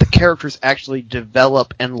me is that the characters actually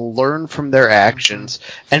develop and learn from their actions,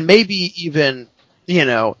 and maybe even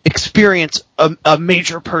experience a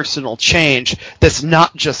major personal change that's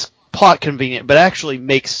not just plot convenient, but actually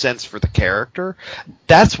makes sense for the character.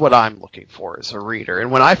 That's what I'm looking for as a reader,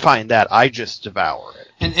 and when I find that, I just devour it.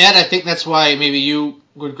 And Ed, I think that's why maybe you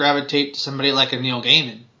would gravitate to somebody like a Neil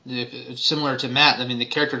Gaiman. If it's similar to Matt, I mean, the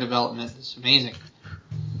character development is amazing.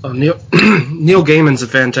 Neil Gaiman's a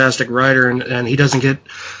fantastic writer, and he doesn't get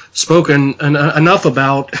spoken enough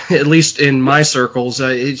about, at least in my circles.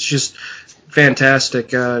 It's just fantastic.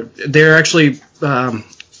 They're actually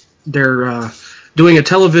doing a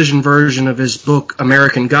television version of his book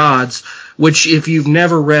American Gods, which, if you've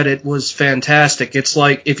never read it, was fantastic. It's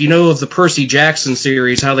like, if you know of the Percy Jackson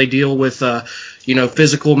series, how they deal with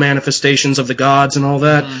physical manifestations of the gods and all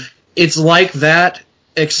that. Mm-hmm. It's like that,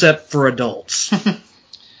 except for adults.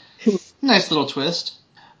 Nice little twist.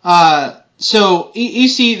 So,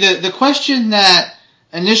 EC, the question that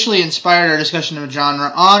initially inspired our discussion of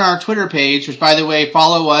genre on our Twitter page, which, by the way,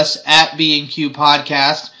 follow us at B&Q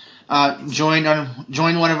Podcast. Join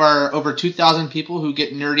one of our over 2,000 people who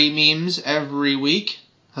get nerdy memes every week.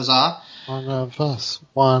 Huzzah. One of us.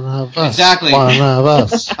 Exactly. One of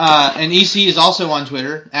us. And EC is also on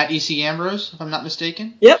Twitter, at EC Ambrose, if I'm not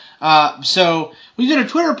mistaken. Yep. So we did a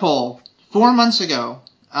Twitter poll 4 months ago,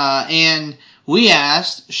 and we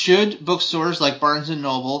asked, should bookstores like Barnes &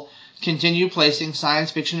 Noble continue placing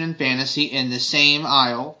science fiction and fantasy in the same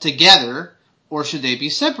aisle together, or should they be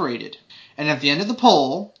separated? And at the end of the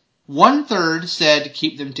poll, 1/3 said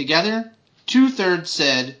keep them together, 2/3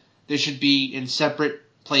 said they should be in separate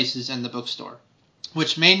places in the bookstore,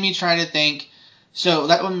 which made me try to think. So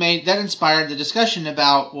that inspired the discussion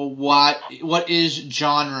about, well, what is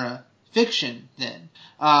genre fiction then?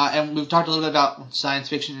 And we've talked a little bit about science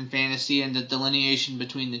fiction and fantasy and the delineation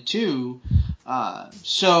between the two.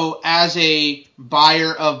 So as a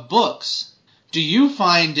buyer of books, do you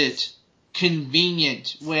find it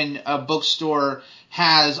convenient when a bookstore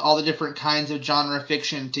has all the different kinds of genre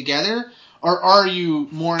fiction together? Or are you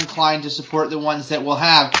more inclined to support the ones that will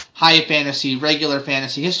have high fantasy, regular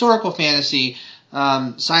fantasy, historical fantasy,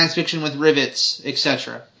 science fiction with rivets,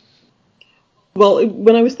 etc.? Well,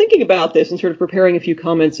 when I was thinking about this and sort of preparing a few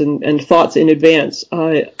comments and thoughts in advance,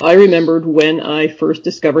 I remembered when I first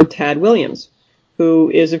discovered Tad Williams, who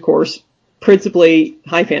is, of course, principally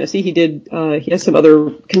high fantasy. He has some other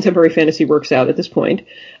contemporary fantasy works out at this point.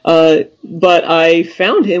 But I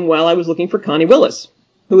found him while I was looking for Connie Willis,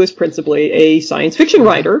 who is principally a science fiction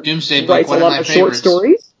writer. Doomsday Book, writes one a lot of my of favorites. short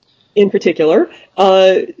stories in particular.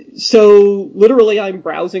 So literally I'm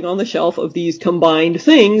browsing on the shelf of these combined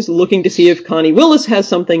things, looking to see if Connie Willis has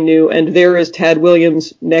something new, and there is Tad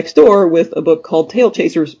Williams next door with a book called Tail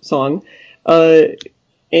Chaser's Song.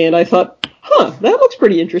 And I thought, that looks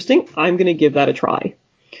pretty interesting. I'm going to give that a try.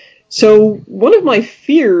 So one of my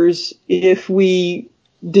fears, if we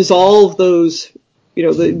dissolve those,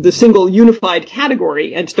 the single unified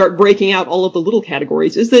category and start breaking out all of the little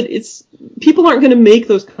categories, is that people aren't going to make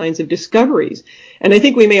those kinds of discoveries. And I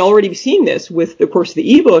think we may already be seeing this with, of course,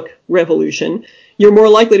 the ebook revolution. You're more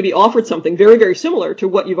likely to be offered something very, very similar to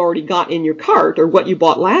what you've already got in your cart or what you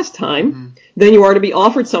bought last time than you are to be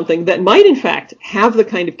offered something that might, in fact, have the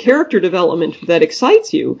kind of character development that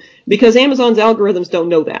excites you, because Amazon's algorithms don't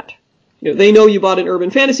know that. They know you bought an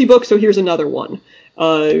urban fantasy book, so here's another one.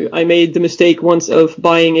 I made the mistake once of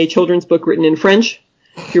buying a children's book written in French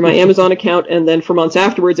through my Amazon account, and then for months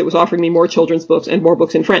afterwards it was offering me more children's books and more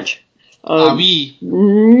books in French. Oui.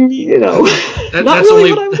 Not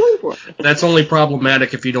really what I was going for. That's only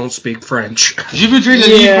problematic if you don't speak French. Je voudrais le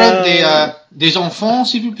livre des enfants,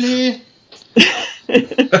 s'il vous plaît.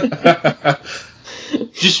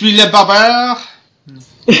 Je suis le barbare.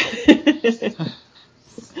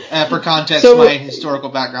 For context, So- my historical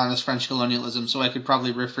background is French colonialism, so I could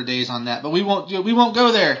probably riff for days on that. But we won't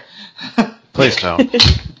go there. Please don't.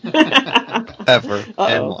 Ever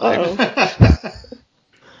in life.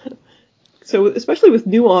 So, especially with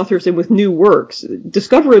new authors and with new works,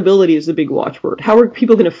 discoverability is the big watchword. How are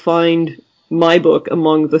people going to find my book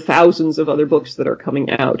among the thousands of other books that are coming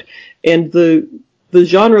out? And the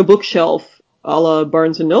genre bookshelf, a la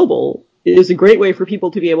Barnes & Noble, is a great way for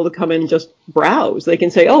people to be able to come in and just browse. They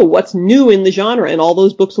can say, oh, what's new in the genre? And all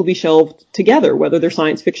those books will be shelved together, whether they're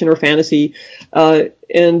science fiction or fantasy.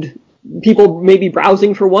 And people may be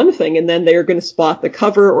browsing for one thing, and then they're going to spot the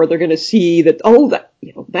cover, or they're going to see that,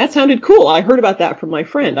 that sounded cool. I heard about that from my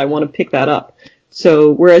friend. I want to pick that up.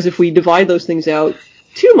 So, whereas if we divide those things out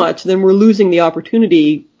too much, then we're losing the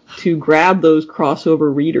opportunity to grab those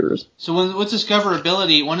crossover readers. So with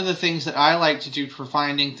discoverability, one of the things that I like to do for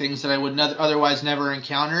finding things that I would otherwise never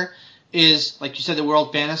encounter is, like you said, the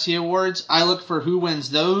World Fantasy Awards. I look for who wins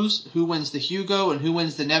those, who wins the Hugo, and who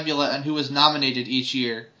wins the Nebula, and who is nominated each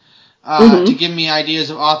year. To give me ideas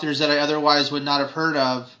of authors that I otherwise would not have heard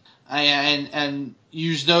of, and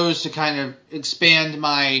use those to kind of expand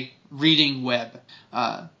my reading web.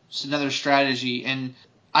 It's another strategy, and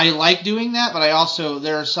I like doing that, but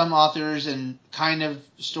there are some authors and kind of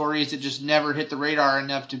stories that just never hit the radar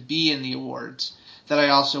enough to be in the awards that I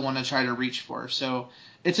also want to try to reach for. So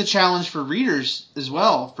it's a challenge for readers as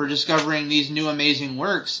well, for discovering these new amazing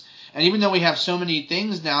works. And even though we have so many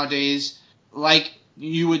things nowadays, like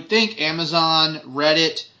you would think Amazon,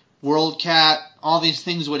 Reddit, WorldCat, all these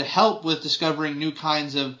things would help with discovering new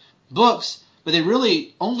kinds of books, but they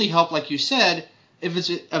really only help, like you said, if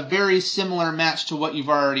it's a very similar match to what you've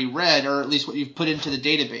already read, or at least what you've put into the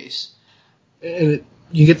database. And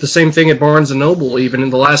you get the same thing at Barnes & Noble, even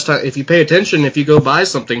in the last time. If you pay attention, if you go buy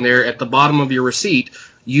something there, at the bottom of your receipt,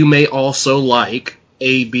 you may also like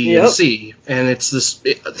A, B, and C. And it's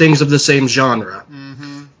things of the same genre.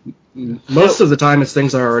 Mm-hmm. Most of the time it's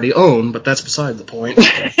things I already own, but that's beside the point.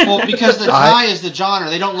 Well, because the tie is the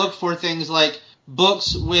genre. They don't look for things like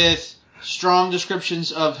books with strong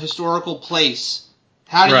descriptions of historical place.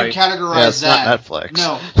 How do you categorize that? Not Netflix.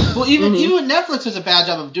 No. Well, even Netflix does a bad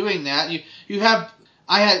job of doing that.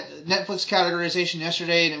 I had Netflix categorization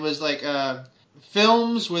yesterday, and it was like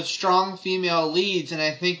films with strong female leads, and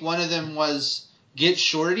I think one of them was Get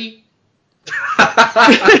Shorty.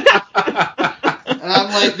 And I'm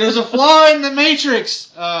like, there's a flaw in the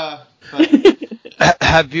Matrix.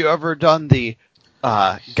 Have you ever done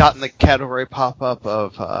gotten the category pop up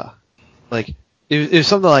of it was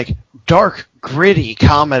something like dark, gritty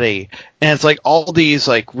comedy, and it's like all these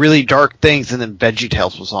like really dark things, and then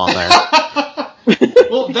VeggieTales was on there.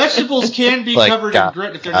 Well, vegetables can be covered in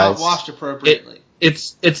grit if they're not washed appropriately.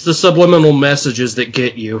 It's the subliminal messages that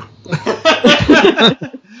get you.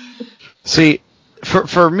 See,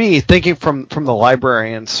 for me, thinking from the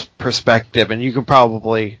librarian's perspective, and you can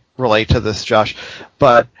probably relate to this, Josh,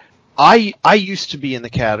 but I used to be in the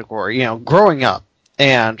category, growing up,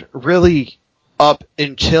 and really up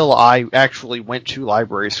until I actually went to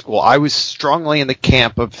library school, I was strongly in the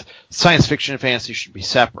camp of science fiction and fantasy should be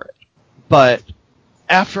separate. But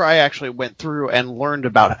after I actually went through and learned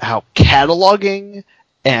about how cataloging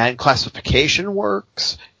and classification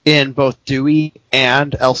works in both Dewey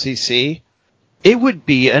and LCC, it would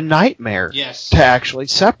be a nightmare to actually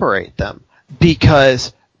separate them,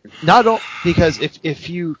 because if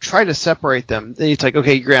you try to separate them, it's like,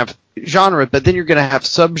 okay, you're going to have genre, but then you're going to have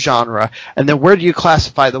subgenre, and then where do you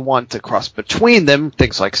classify the one to cross between them?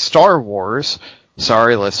 Things like Star Wars.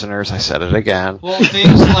 Sorry, listeners, I said it again. Well,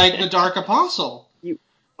 things like The Dark Apostle. You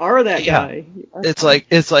are that guy. It's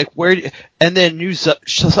like where, and then new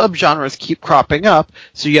subgenres keep cropping up,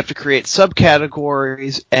 so you have to create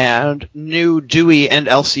subcategories and new Dewey and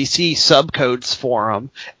LCC subcodes for them,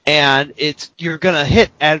 and you're gonna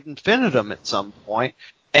hit ad infinitum at some point,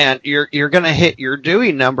 and you're gonna hit your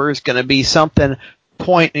Dewey number is gonna be something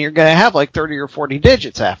point, and you're gonna have like 30 or 40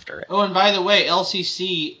 digits after it. Oh, and by the way,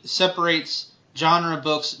 LCC separates genre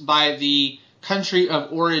books by the country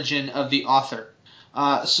of origin of the author.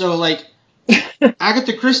 So, like,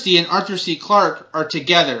 Agatha Christie and Arthur C. Clarke are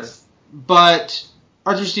together, but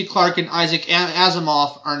Arthur C. Clarke and Isaac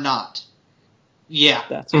Asimov are not. Yeah.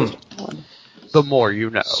 That's the more you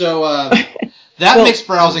know. So, that makes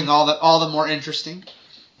browsing all the more interesting.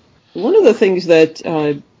 One of the things that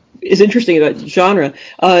is interesting about genre,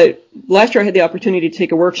 last year I had the opportunity to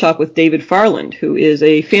take a workshop with David Farland, who is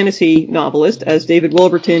a fantasy novelist. As David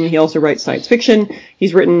Wolverton, he also writes science fiction.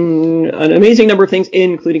 He's written an amazing number of things,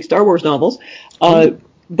 including Star Wars novels.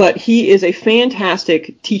 But he is a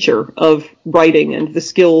fantastic teacher of writing and the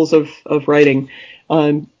skills of writing.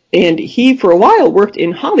 And he, for a while, worked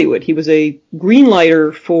in Hollywood. He was a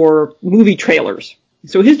greenlighter for movie trailers.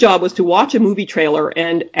 So his job was to watch a movie trailer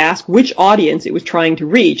and ask which audience it was trying to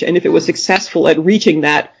reach, and if it was successful at reaching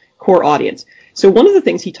that core audience. So one of the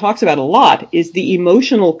things he talks about a lot is the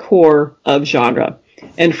emotional core of genre.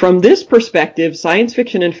 And from this perspective, science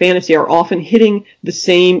fiction and fantasy are often hitting the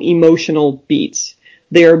same emotional beats.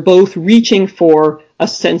 They are both reaching for a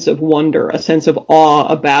sense of wonder, a sense of awe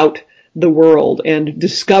about the world, and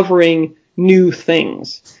discovering new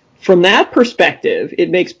things. From that perspective, it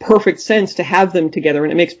makes perfect sense to have them together,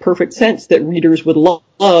 and it makes perfect sense that readers would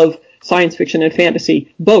love science fiction and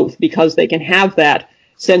fantasy both, because they can have that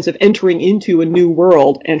sense of entering into a new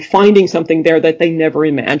world and finding something there that they never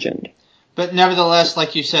imagined. But nevertheless,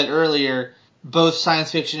 like you said earlier, both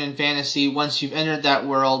science fiction and fantasy, once you've entered that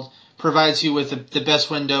world, provides you with the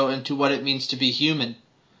best window into what it means to be human.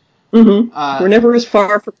 Mm-hmm. We're never as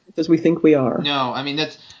far from it as we think we are. No, I mean,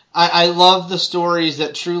 I love the stories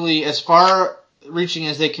that truly, as far-reaching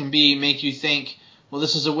as they can be, make you think, well,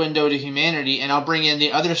 this is a window to humanity. And I'll bring in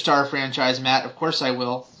the other Star franchise, Matt. Of course I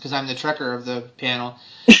will, because I'm the Trekker of the panel.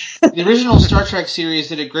 The original Star Trek series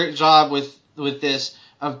did a great job with this,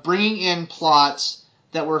 of bringing in plots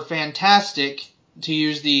that were fantastic, to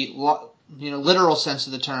use the literal sense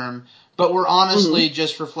of the term, but were honestly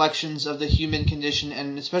just reflections of the human condition,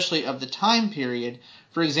 and especially of the time period.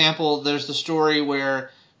 For example, there's the story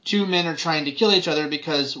where two men are trying to kill each other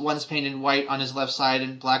because one's painted white on his left side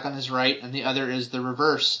and black on his right, and the other is the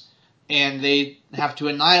reverse. And they have to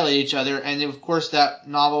annihilate each other, and of course that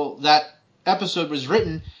episode was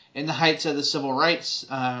written in the heights of the civil rights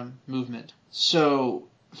movement. So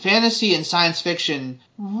fantasy and science fiction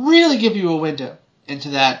really give you a window into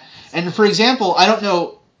that. And for example, I don't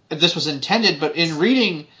know if this was intended, but in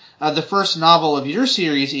reading the first novel of your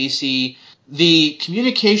series, EC, the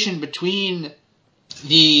communication between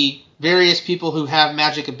the various people who have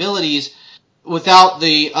magic abilities, without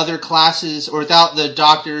the other classes or without the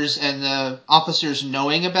doctors and the officers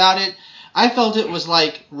knowing about it, I felt it was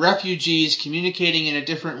like refugees communicating in a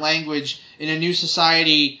different language in a new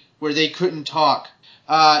society where they couldn't talk.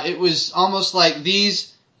 It was almost like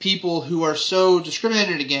these people who are so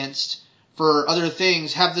discriminated against for other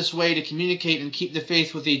things have this way to communicate and keep the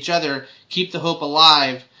faith with each other, keep the hope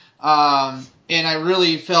alive. And I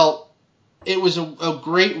really felt it was a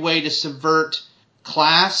great way to subvert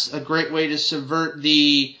class, a great way to subvert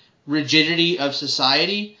the rigidity of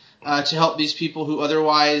society, to help these people who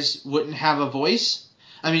otherwise wouldn't have a voice.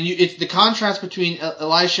 I mean, it's the contrast between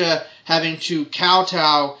Elisha having to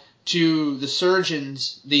kowtow to the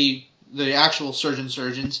surgeons, the actual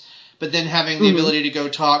surgeons, but then having the ability to go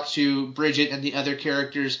talk to Bridget and the other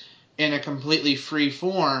characters in a completely free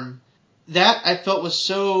form. That I felt was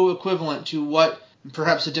so equivalent to what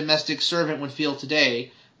perhaps a domestic servant would feel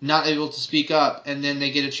today, not able to speak up, and then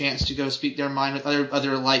they get a chance to go speak their mind with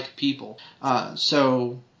other like people.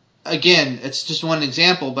 So again, it's just one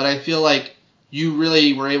example, but I feel like you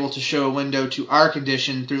really were able to show a window to our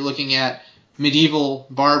condition through looking at medieval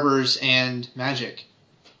barbers and magic.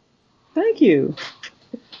 Thank you.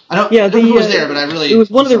 I don't know who was there, but I really it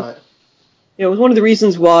was one saw it. It was one of the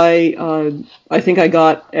reasons why I think I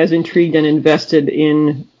got as intrigued and invested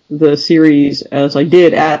in the series as I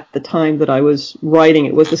did at the time that I was writing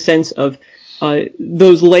it, was the sense of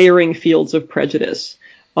those layering fields of prejudice.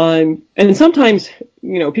 And sometimes,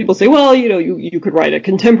 people say, well, you could write a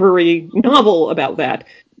contemporary novel about that.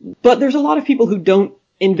 But there's a lot of people who don't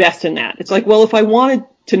invest in that. It's like, well, if I wanted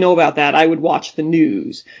to know about that, I would watch the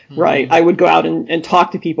news, right? I would go out and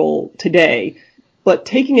talk to people today. But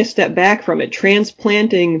taking a step back from it,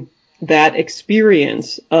 transplanting that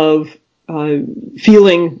experience of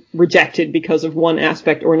feeling rejected because of one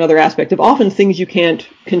aspect or another aspect of often things you can't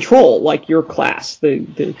control, like your class,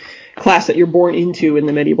 the class that you're born into in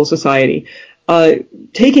the medieval society.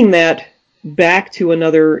 Taking that back to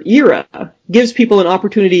another era gives people an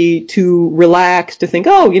opportunity to relax, to think,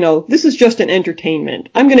 this is just an entertainment.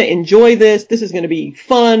 I'm going to enjoy this. This is going to be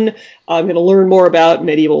fun. I'm going to learn more about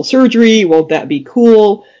medieval surgery. Won't that be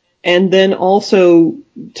cool? And then also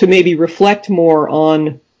to maybe reflect more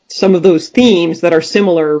on some of those themes that are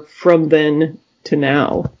similar from then to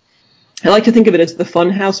now. I like to think of it as the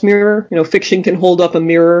funhouse mirror. Fiction can hold up a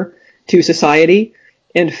mirror to society,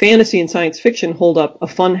 and fantasy and science fiction hold up a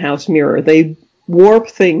funhouse mirror. They warp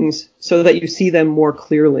things so that you see them more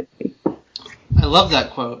clearly. I love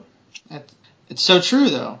that quote. It's so true,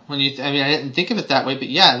 though. I didn't think of it that way, but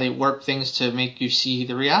yeah, they warp things to make you see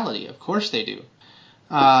the reality. Of course they do.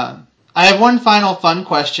 I have one final fun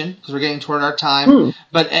question, because we're getting toward our time.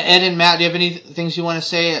 But Ed and Matt, do you have any things you want to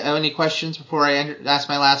say? Any questions before I ask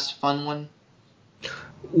my last fun one?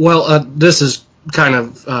 Well, this is kind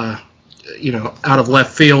of out of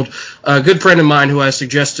left field. A good friend of mine who I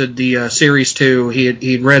suggested the series to,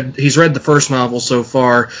 he's read the first novel so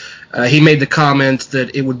far. He made the comment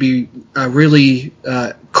that it would be really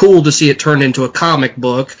cool to see it turned into a comic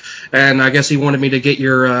book, and I guess he wanted me to get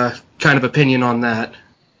your kind of opinion on that.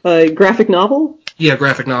 Graphic novel? Yeah,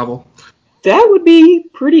 graphic novel. That would be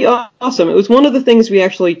pretty awesome. It was one of the things we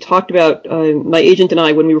actually talked about, my agent and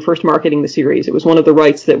I, when we were first marketing the series. It was one of the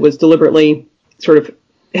rights that was deliberately sort of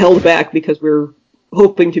held back because we were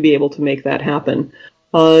hoping to be able to make that happen.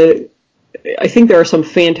 I think there are some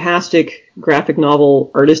fantastic graphic novel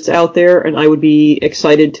artists out there, and I would be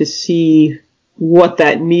excited to see what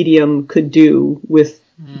that medium could do with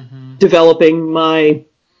developing my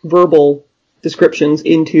verbal descriptions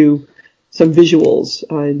into some visuals.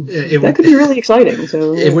 That could be really exciting.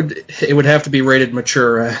 So it would have to be rated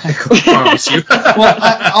mature. I promise you.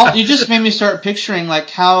 Well, you just made me start picturing, like,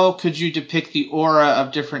 how could you depict the aura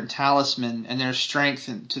of different talisman and their strength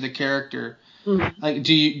to the character? Mm-hmm. Like,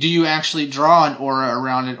 do you actually draw an aura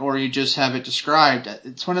around it, or you just have it described?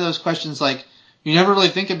 It's one of those questions, like, you never really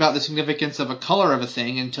think about the significance of a color of a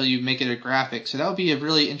thing until you make it a graphic. So that would be a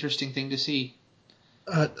really interesting thing to see.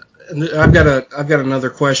 I've got another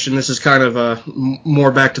question. This is kind of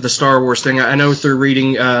more back to the Star Wars thing. I know through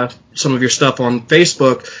reading some of your stuff on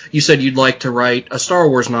Facebook, you said you'd like to write a Star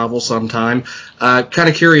Wars novel sometime. Kind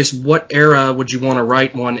of curious, what era would you want to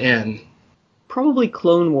write one in? Probably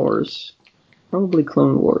Clone Wars.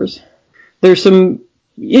 There's some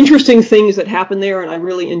interesting things that happen there, and I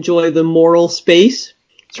really enjoy the moral space,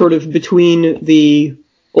 sort of between the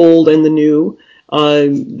old and the new.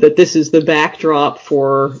 That this is the backdrop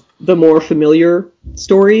for the more familiar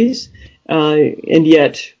stories, and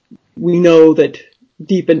yet we know that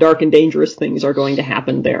deep and dark and dangerous things are going to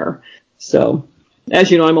happen there. So,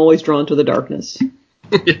 as you know, I'm always drawn to the darkness.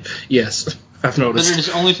 Yes, I've noticed. But it is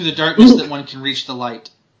only through the darkness that one can reach the light.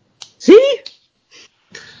 See?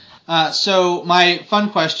 So, my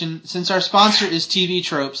fun question, since our sponsor is TV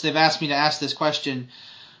Tropes, they've asked me to ask this question.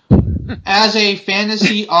 As a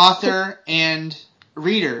fantasy author and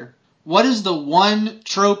reader, what is the one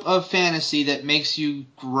trope of fantasy that makes you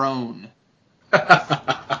groan?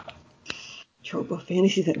 Trope of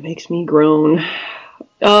fantasy that makes me groan.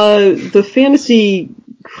 The fantasy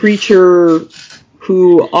creature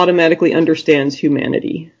who automatically understands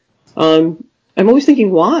humanity. I'm always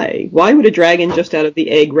thinking, why? Why would a dragon just out of the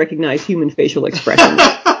egg recognize human facial expressions?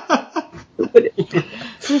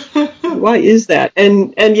 Why is that?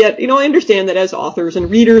 And yet, I understand that as authors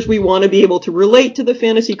and readers, we want to be able to relate to the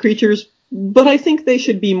fantasy creatures, but I think they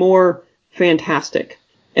should be more fantastic.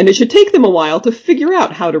 And it should take them a while to figure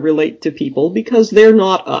out how to relate to people, because they're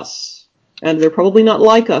not us. And they're probably not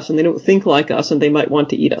like us, and they don't think like us, and they might want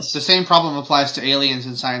to eat us. The same problem applies to aliens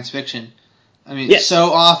in science fiction. I mean, yes.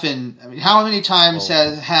 So often, how many times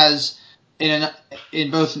has in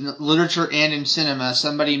both literature and in cinema,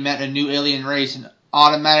 somebody met a new alien race and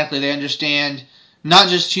automatically they understand not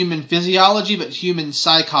just human physiology, but human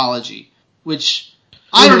psychology, which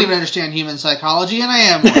I don't even understand human psychology, and I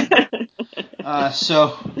am one.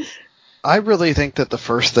 So I really think that the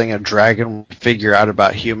first thing a dragon would figure out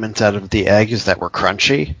about humans out of the egg is that we're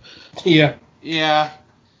crunchy. Yeah. Yeah.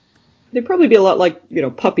 They'd probably be a lot like,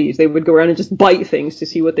 puppies. They would go around and just bite things to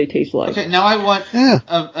see what they taste like. Okay, now I want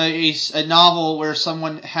a novel where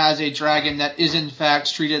someone has a dragon that is in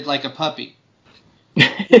fact treated like a puppy.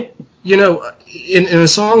 In A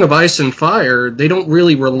Song of Ice and Fire, they don't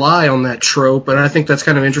really rely on that trope, and I think that's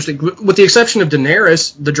kind of interesting. With the exception of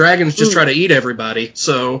Daenerys, the dragons just try to eat everybody,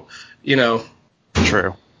 so,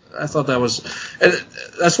 True. I thought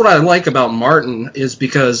that's what I like about Martin, is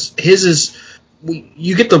because his is...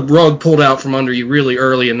 You get the rug pulled out from under you really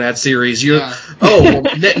early in that series. Ned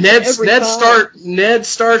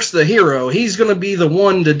Stark's the hero. He's going to be the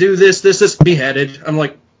one to do this, beheaded. I'm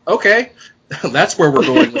like, okay, that's where we're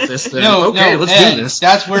going with this then. Let's do this.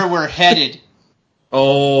 That's where we're headed.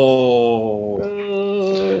 Oh.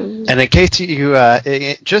 And in case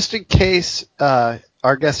just in case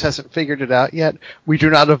our guest hasn't figured it out yet, we do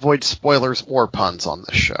not avoid spoilers or puns on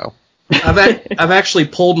this show. I've actually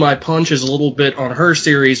pulled my punches a little bit on her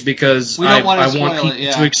series because I want people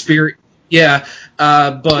to experience. Yeah,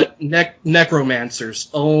 but necromancers.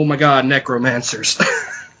 Oh my God, necromancers.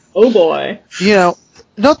 Oh boy.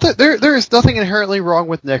 Not that there is nothing inherently wrong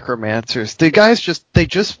with necromancers. The guys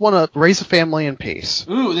just want to raise a family in peace.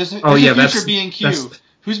 Ooh, there's a future B&Q.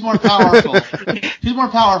 Who's more powerful? Who's more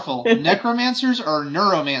powerful, necromancers or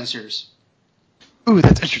neuromancers? Ooh,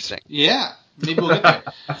 that's interesting. Yeah. Maybe we'll get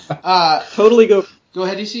there. Totally go. Go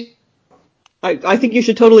ahead, DC. I think you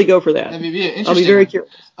should totally go for that. That'd be interesting. I'll be very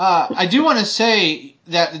curious. I do want to say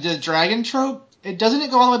that the dragon trope, doesn't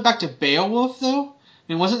it go all the way back to Beowulf, though? I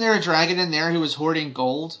mean, wasn't there a dragon in there who was hoarding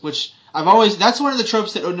gold? Which that's one of the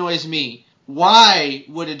tropes that annoys me. Why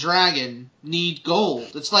would a dragon need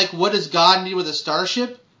gold? It's like, what does God need with a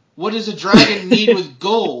starship? What does a dragon need with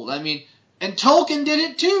gold? I mean, and Tolkien did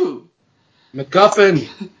it too. MacGuffin.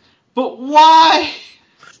 But why?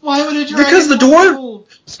 Why would a dragon Because the want dwarf. gold?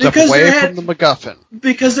 Step Because away there had- from the MacGuffin.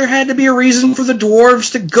 Because there had to be a reason for the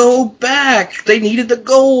dwarves to go back. They needed the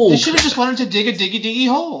gold. They should have just wanted to dig a diggy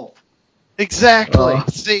hole. Exactly. Oh.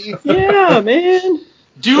 See? Yeah, man.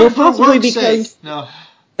 Do Or it for possibly work's sake. because- No.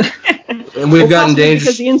 And we've gotten possibly dangerous.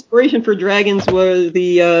 because the inspiration for dragons was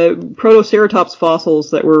the Protoceratops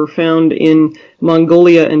fossils that were found in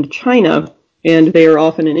Mongolia and China, and they are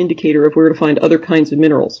often an indicator of where to find other kinds of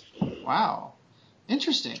minerals. Wow.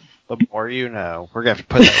 Interesting. The more you know. We're going to have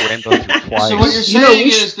to put that rainbow through twice. So what you're You know, saying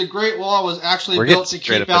we is the Great Wall was actually We're built to getting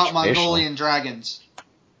straight keep up out educational. Mongolian dragons.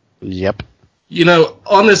 Yep. You know,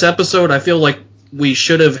 on this episode, I feel like we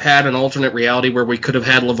should have had an alternate reality where we could have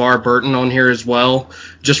had LeVar Burton on here as well,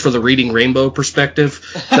 just for the Reading Rainbow perspective.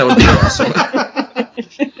 That would be awesome.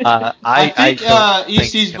 I think don't think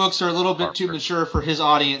EC's books are a little bit too mature for his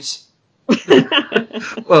audience.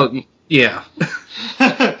 Well, yeah.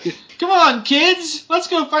 Come on, kids! Let's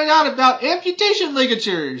go find out about amputation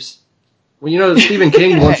ligatures. Well, you know, Stephen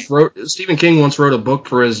King once wrote a book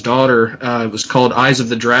for his daughter. It was called Eyes of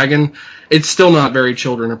the Dragon. It's still not very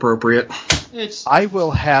children appropriate. I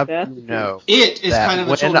will have That's you know. It is that kind of a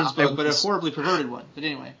when children's I book, but a was- horribly perverted one. But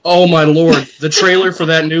anyway. Oh my lord! The trailer for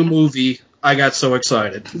that new movie, I got so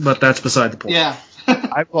excited. But that's beside the point. Yeah.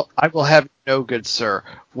 I will have you know, good sir,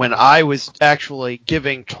 when I was actually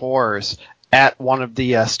giving tours at one of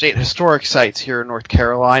the state historic sites here in North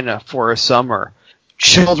Carolina for a summer,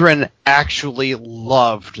 children actually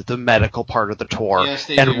loved the medical part of the tour. Yes,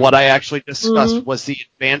 they and do. what I actually discussed was the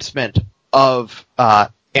advancement of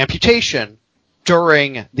amputation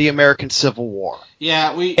during the American Civil War.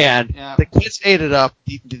 Yeah, And yeah. the kids ate it up.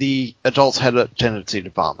 The adults had a tendency to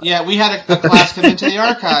vomit. Yeah, we had a class come into the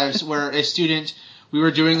archives where a student, we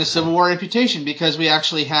were doing the Civil War amputation because we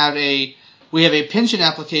actually have a pension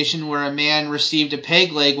application where a man received a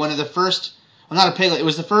peg leg, one of the first, well, not a peg leg, it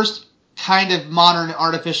was the first kind of modern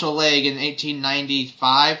artificial leg in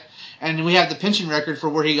 1895, and we have the pension record for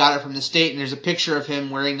where he got it from the state, and there's a picture of him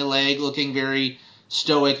wearing the leg, looking very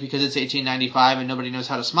stoic because it's 1895 and nobody knows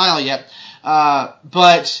how to smile yet.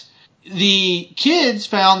 But the kids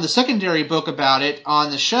found the secondary book about it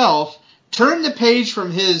on the shelf, turned the page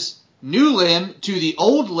from his new limb to the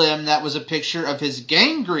old limb that was a picture of his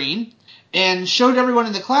gangrene, and showed everyone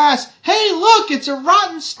in the class, hey, look, it's a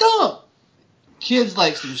rotten stump. Kids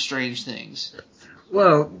like some strange things.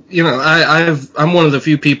 Well, you know, I'm one of the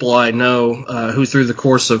few people I know who, through the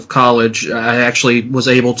course of college, I actually was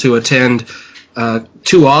able to attend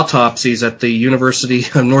 2 autopsies at the University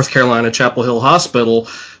of North Carolina Chapel Hill Hospital.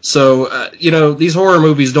 So, you know, these horror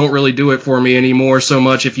movies don't really do it for me anymore so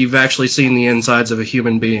much if you've actually seen the insides of a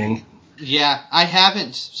human being. Yeah, I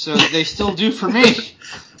haven't, so they still do for me.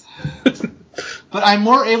 But I'm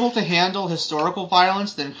more able to handle historical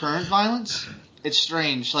violence than current violence. It's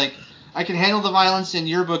strange. Like, I can handle the violence in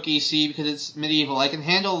your book, EC, because it's medieval. I can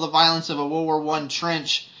handle the violence of a World War I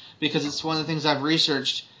trench because it's one of the things I've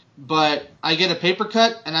researched. But I get a paper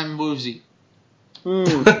cut, and I'm woozy.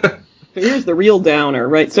 So here's the real downer,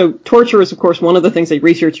 right? So torture is, of course, one of the things I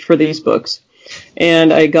researched for these books.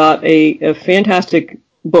 And I got a fantastic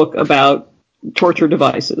book about torture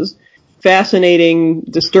devices. Fascinating,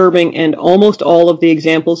 disturbing, and almost all of the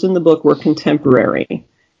examples in the book were contemporary.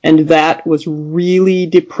 And that was really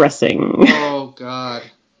depressing. Oh, God.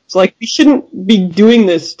 It's like, we shouldn't be doing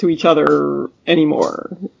this to each other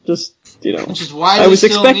anymore. Just, you know. Which is why I we was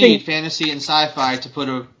still expecting- need fantasy and sci-fi to put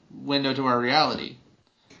a window to our reality.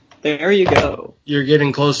 There you go. You're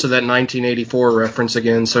getting close to that 1984 reference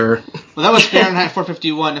again, sir. Well, that was Fahrenheit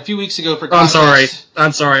 451. A few weeks ago, for I'm context,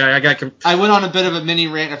 sorry. I got... I went on a bit of a mini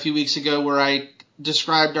rant a few weeks ago where I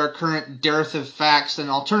described our current dearth of facts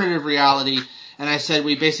and alternative reality, and I said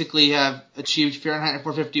we basically have achieved Fahrenheit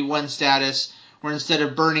 451 status, where instead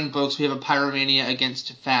of burning books, we have a pyromania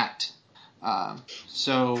against fact.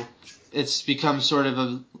 So it's become sort of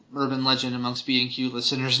an urban legend amongst B&Q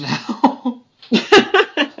listeners now.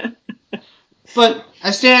 But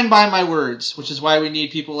I stand by my words, which is why we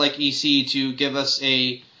need people like EC to give us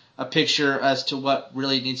a picture as to what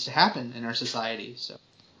really needs to happen in our society. So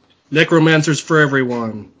Necromancers for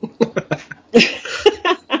everyone.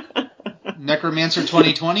 Necromancer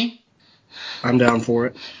 2020? I'm down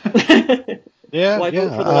for it. Yeah, Why vote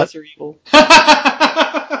for the yeah. lesser evil?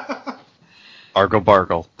 Argo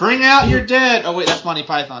Bargle. Bring out your dead. Oh wait, that's Monty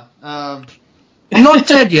Python. I'm not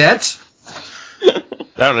dead yet.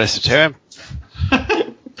 Don't listen to him.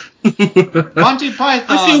 Monty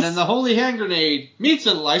Python I feel- and the Holy Hand Grenade meets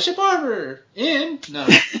Elisha Barber in no.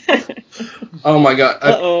 Oh my god.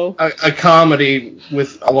 Uh-oh. A comedy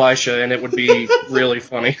with Elisha, and it would be really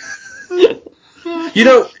funny. You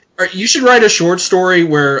know, you should write a short story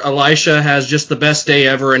where Elisha has just the best day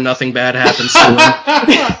ever and nothing bad happens to him.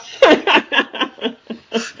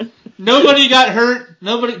 Nobody got hurt.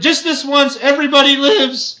 Nobody. Just this once. Everybody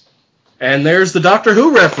lives. And there's the Doctor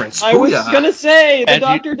Who reference. I was Booyah. gonna say, the And you-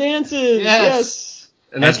 Doctor dances. Yes.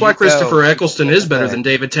 And that's And why you Christopher know- Eccleston is better than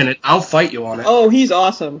David Tennant. I'll fight you on it. Oh, he's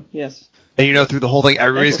awesome. Yes. And you know, through the whole thing,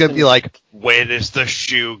 everybody's going to be like, when is the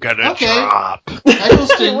shoe going to Okay. drop?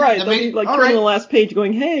 Eccleston. Right. the They'll main- be like all turning right. the last page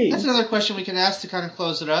going, hey. That's another question we can ask to kind of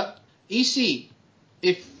close it up. EC,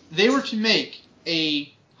 if they were to make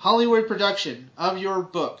a Hollywood production of your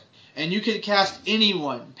book, and you could cast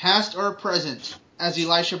anyone, past or present, as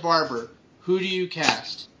Elisha Barber, who do you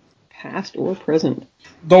cast? Past or present.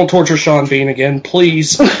 Don't torture Sean Bean again,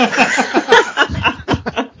 please.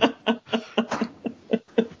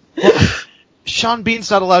 Sean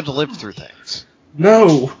Bean's not allowed to live through things.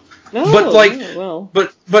 No. No. But, like- yeah, well.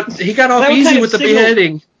 But he got off That would easy kind of with the signal-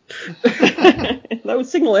 beheading. That would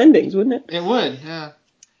signal endings, wouldn't it? It would, yeah.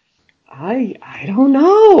 I don't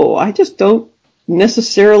know. I just don't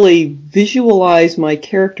necessarily visualize my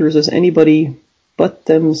characters as anybody but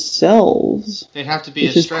themselves, They'd have to be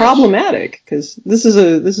which a is stretch. problematic because this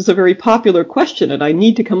is a very popular question, and I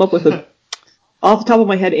need to come up with a off the top of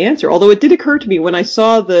my head answer. Although it did occur to me when I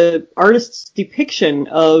saw the artist's depiction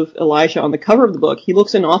of Elisha on the cover of the book, he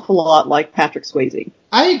looks an awful lot like Patrick Swayze,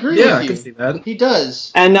 I agree Yeah, I with can you. see that. He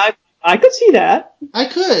does. and I could see that. I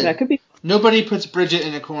could. That could be. Nobody puts Bridget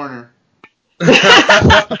in a corner.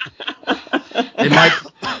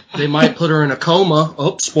 They might put her in a coma.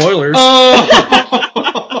 Oh, spoilers.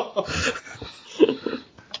 Oh!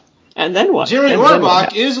 And then what? Jerry And then what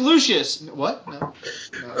Orbach is Lucius. What? No.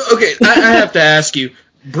 Okay, I have to ask you.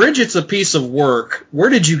 Bridget's a piece of work. Where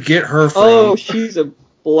did you get her from? Oh, she's a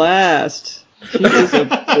blast. She is a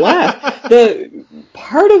blast. The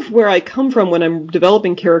part of where I come from when I'm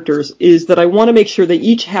developing characters is that I want to make sure they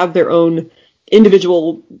each have their own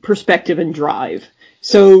individual perspective and drive.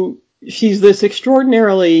 So she's this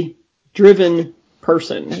extraordinarily driven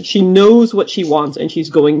person. She knows what she wants and she's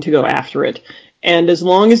going to go after it. And as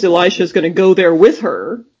long as Elisha's going to go there with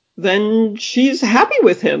her, then she's happy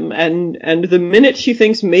with him. And the minute she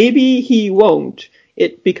thinks maybe he won't,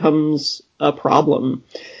 it becomes a problem.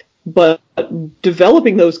 But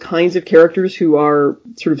developing those kinds of characters who are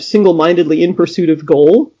sort of single-mindedly in pursuit of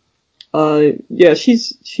goal, yeah,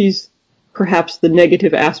 she's perhaps the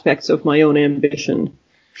negative aspects of my own ambition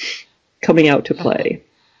coming out to play.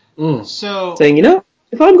 So, Saying, you know,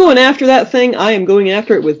 if I'm going after that thing, I am going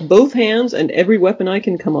after it with both hands and every weapon I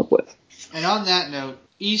can come up with. and on that note,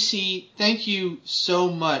 EC, thank you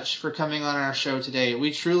so much for coming on our show today.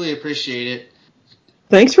 We truly appreciate it.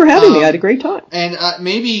 Thanks for having me. I had a great time. And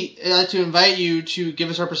maybe I'd like to invite you to give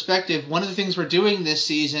us our perspective. One of the things we're doing this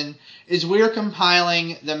season is we're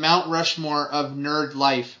compiling the Mount Rushmore of nerd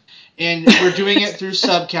life. And we're doing it through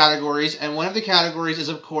subcategories, and one of the categories is,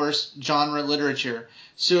 of course, genre literature.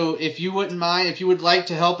 So if you wouldn't mind, if you would like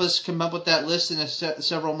to help us come up with that list in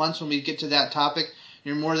several months when we get to that topic,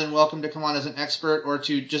 you're more than welcome to come on as an expert or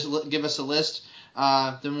to just give us a list.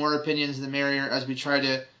 The more opinions, the merrier, as we try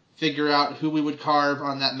to figure out who we would carve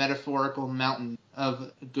on that metaphorical mountain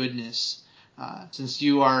of goodness, since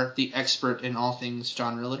you are the expert in all things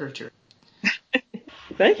genre literature.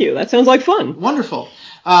 Thank you. That sounds like fun. Wonderful.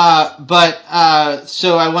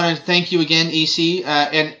 So I want to thank you again, EC,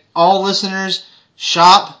 and all listeners.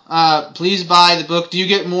 Shop. Please buy the book. Do you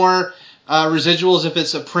get more residuals if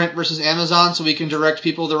it's a print versus Amazon, so we can direct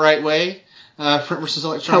people the right way? Print versus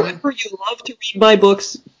electronic. However you love to read my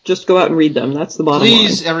books, just go out and read them. That's the bottom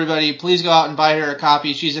Please, line. everybody, please go out and buy her a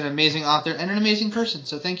copy. She's an amazing author and an amazing person.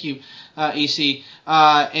 So thank you, EC.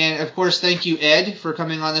 And, of course, thank you, Ed, for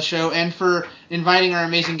coming on the show and for inviting our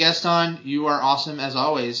amazing guest on. You are awesome, as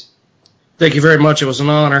always. Thank you very much. It was an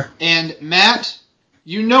honor. And, Matt,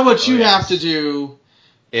 you know what you have to do.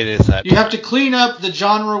 It is that. You have to clean up the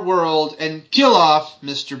genre world and kill off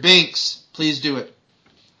Mr. Binks. Please do it.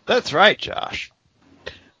 That's right, Josh.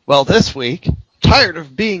 Well, this week, tired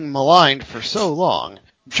of being maligned for so long,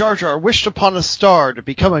 Jar Jar wished upon a star to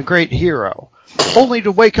become a great hero, only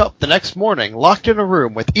to wake up the next morning locked in a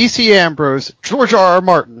room with E.C. Ambrose, George R.R.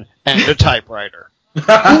 Martin, and a typewriter.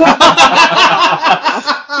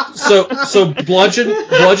 So bludgeon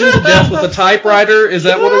to death with a typewriter. Is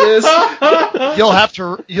that what it is?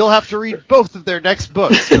 You'll have to read both of their next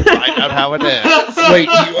books to find out how it ends. Wait,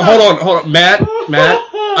 hold on, Matt.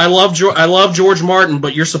 I love George Martin,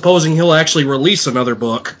 but you're supposing he'll actually release another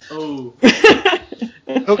book. Oh.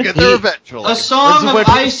 He'll get there eventually. A Song of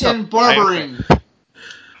Ice and Barbering.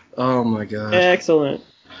 Oh my god. Excellent.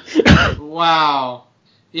 Wow.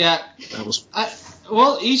 Yeah. That was.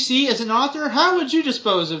 Well, EC, as an author, how would you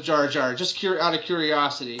dispose of Jar Jar? Just out of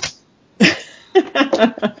curiosity.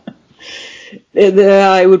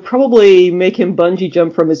 I would probably make him bungee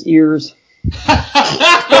jump from his ears.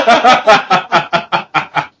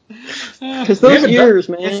 Because those ears,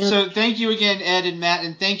 man. So thank you again, Ed and Matt,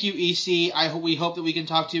 and thank you, EC. We hope that we can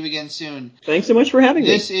talk to you again soon. Thanks so much for having me.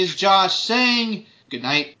 This is Josh saying good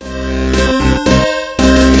night.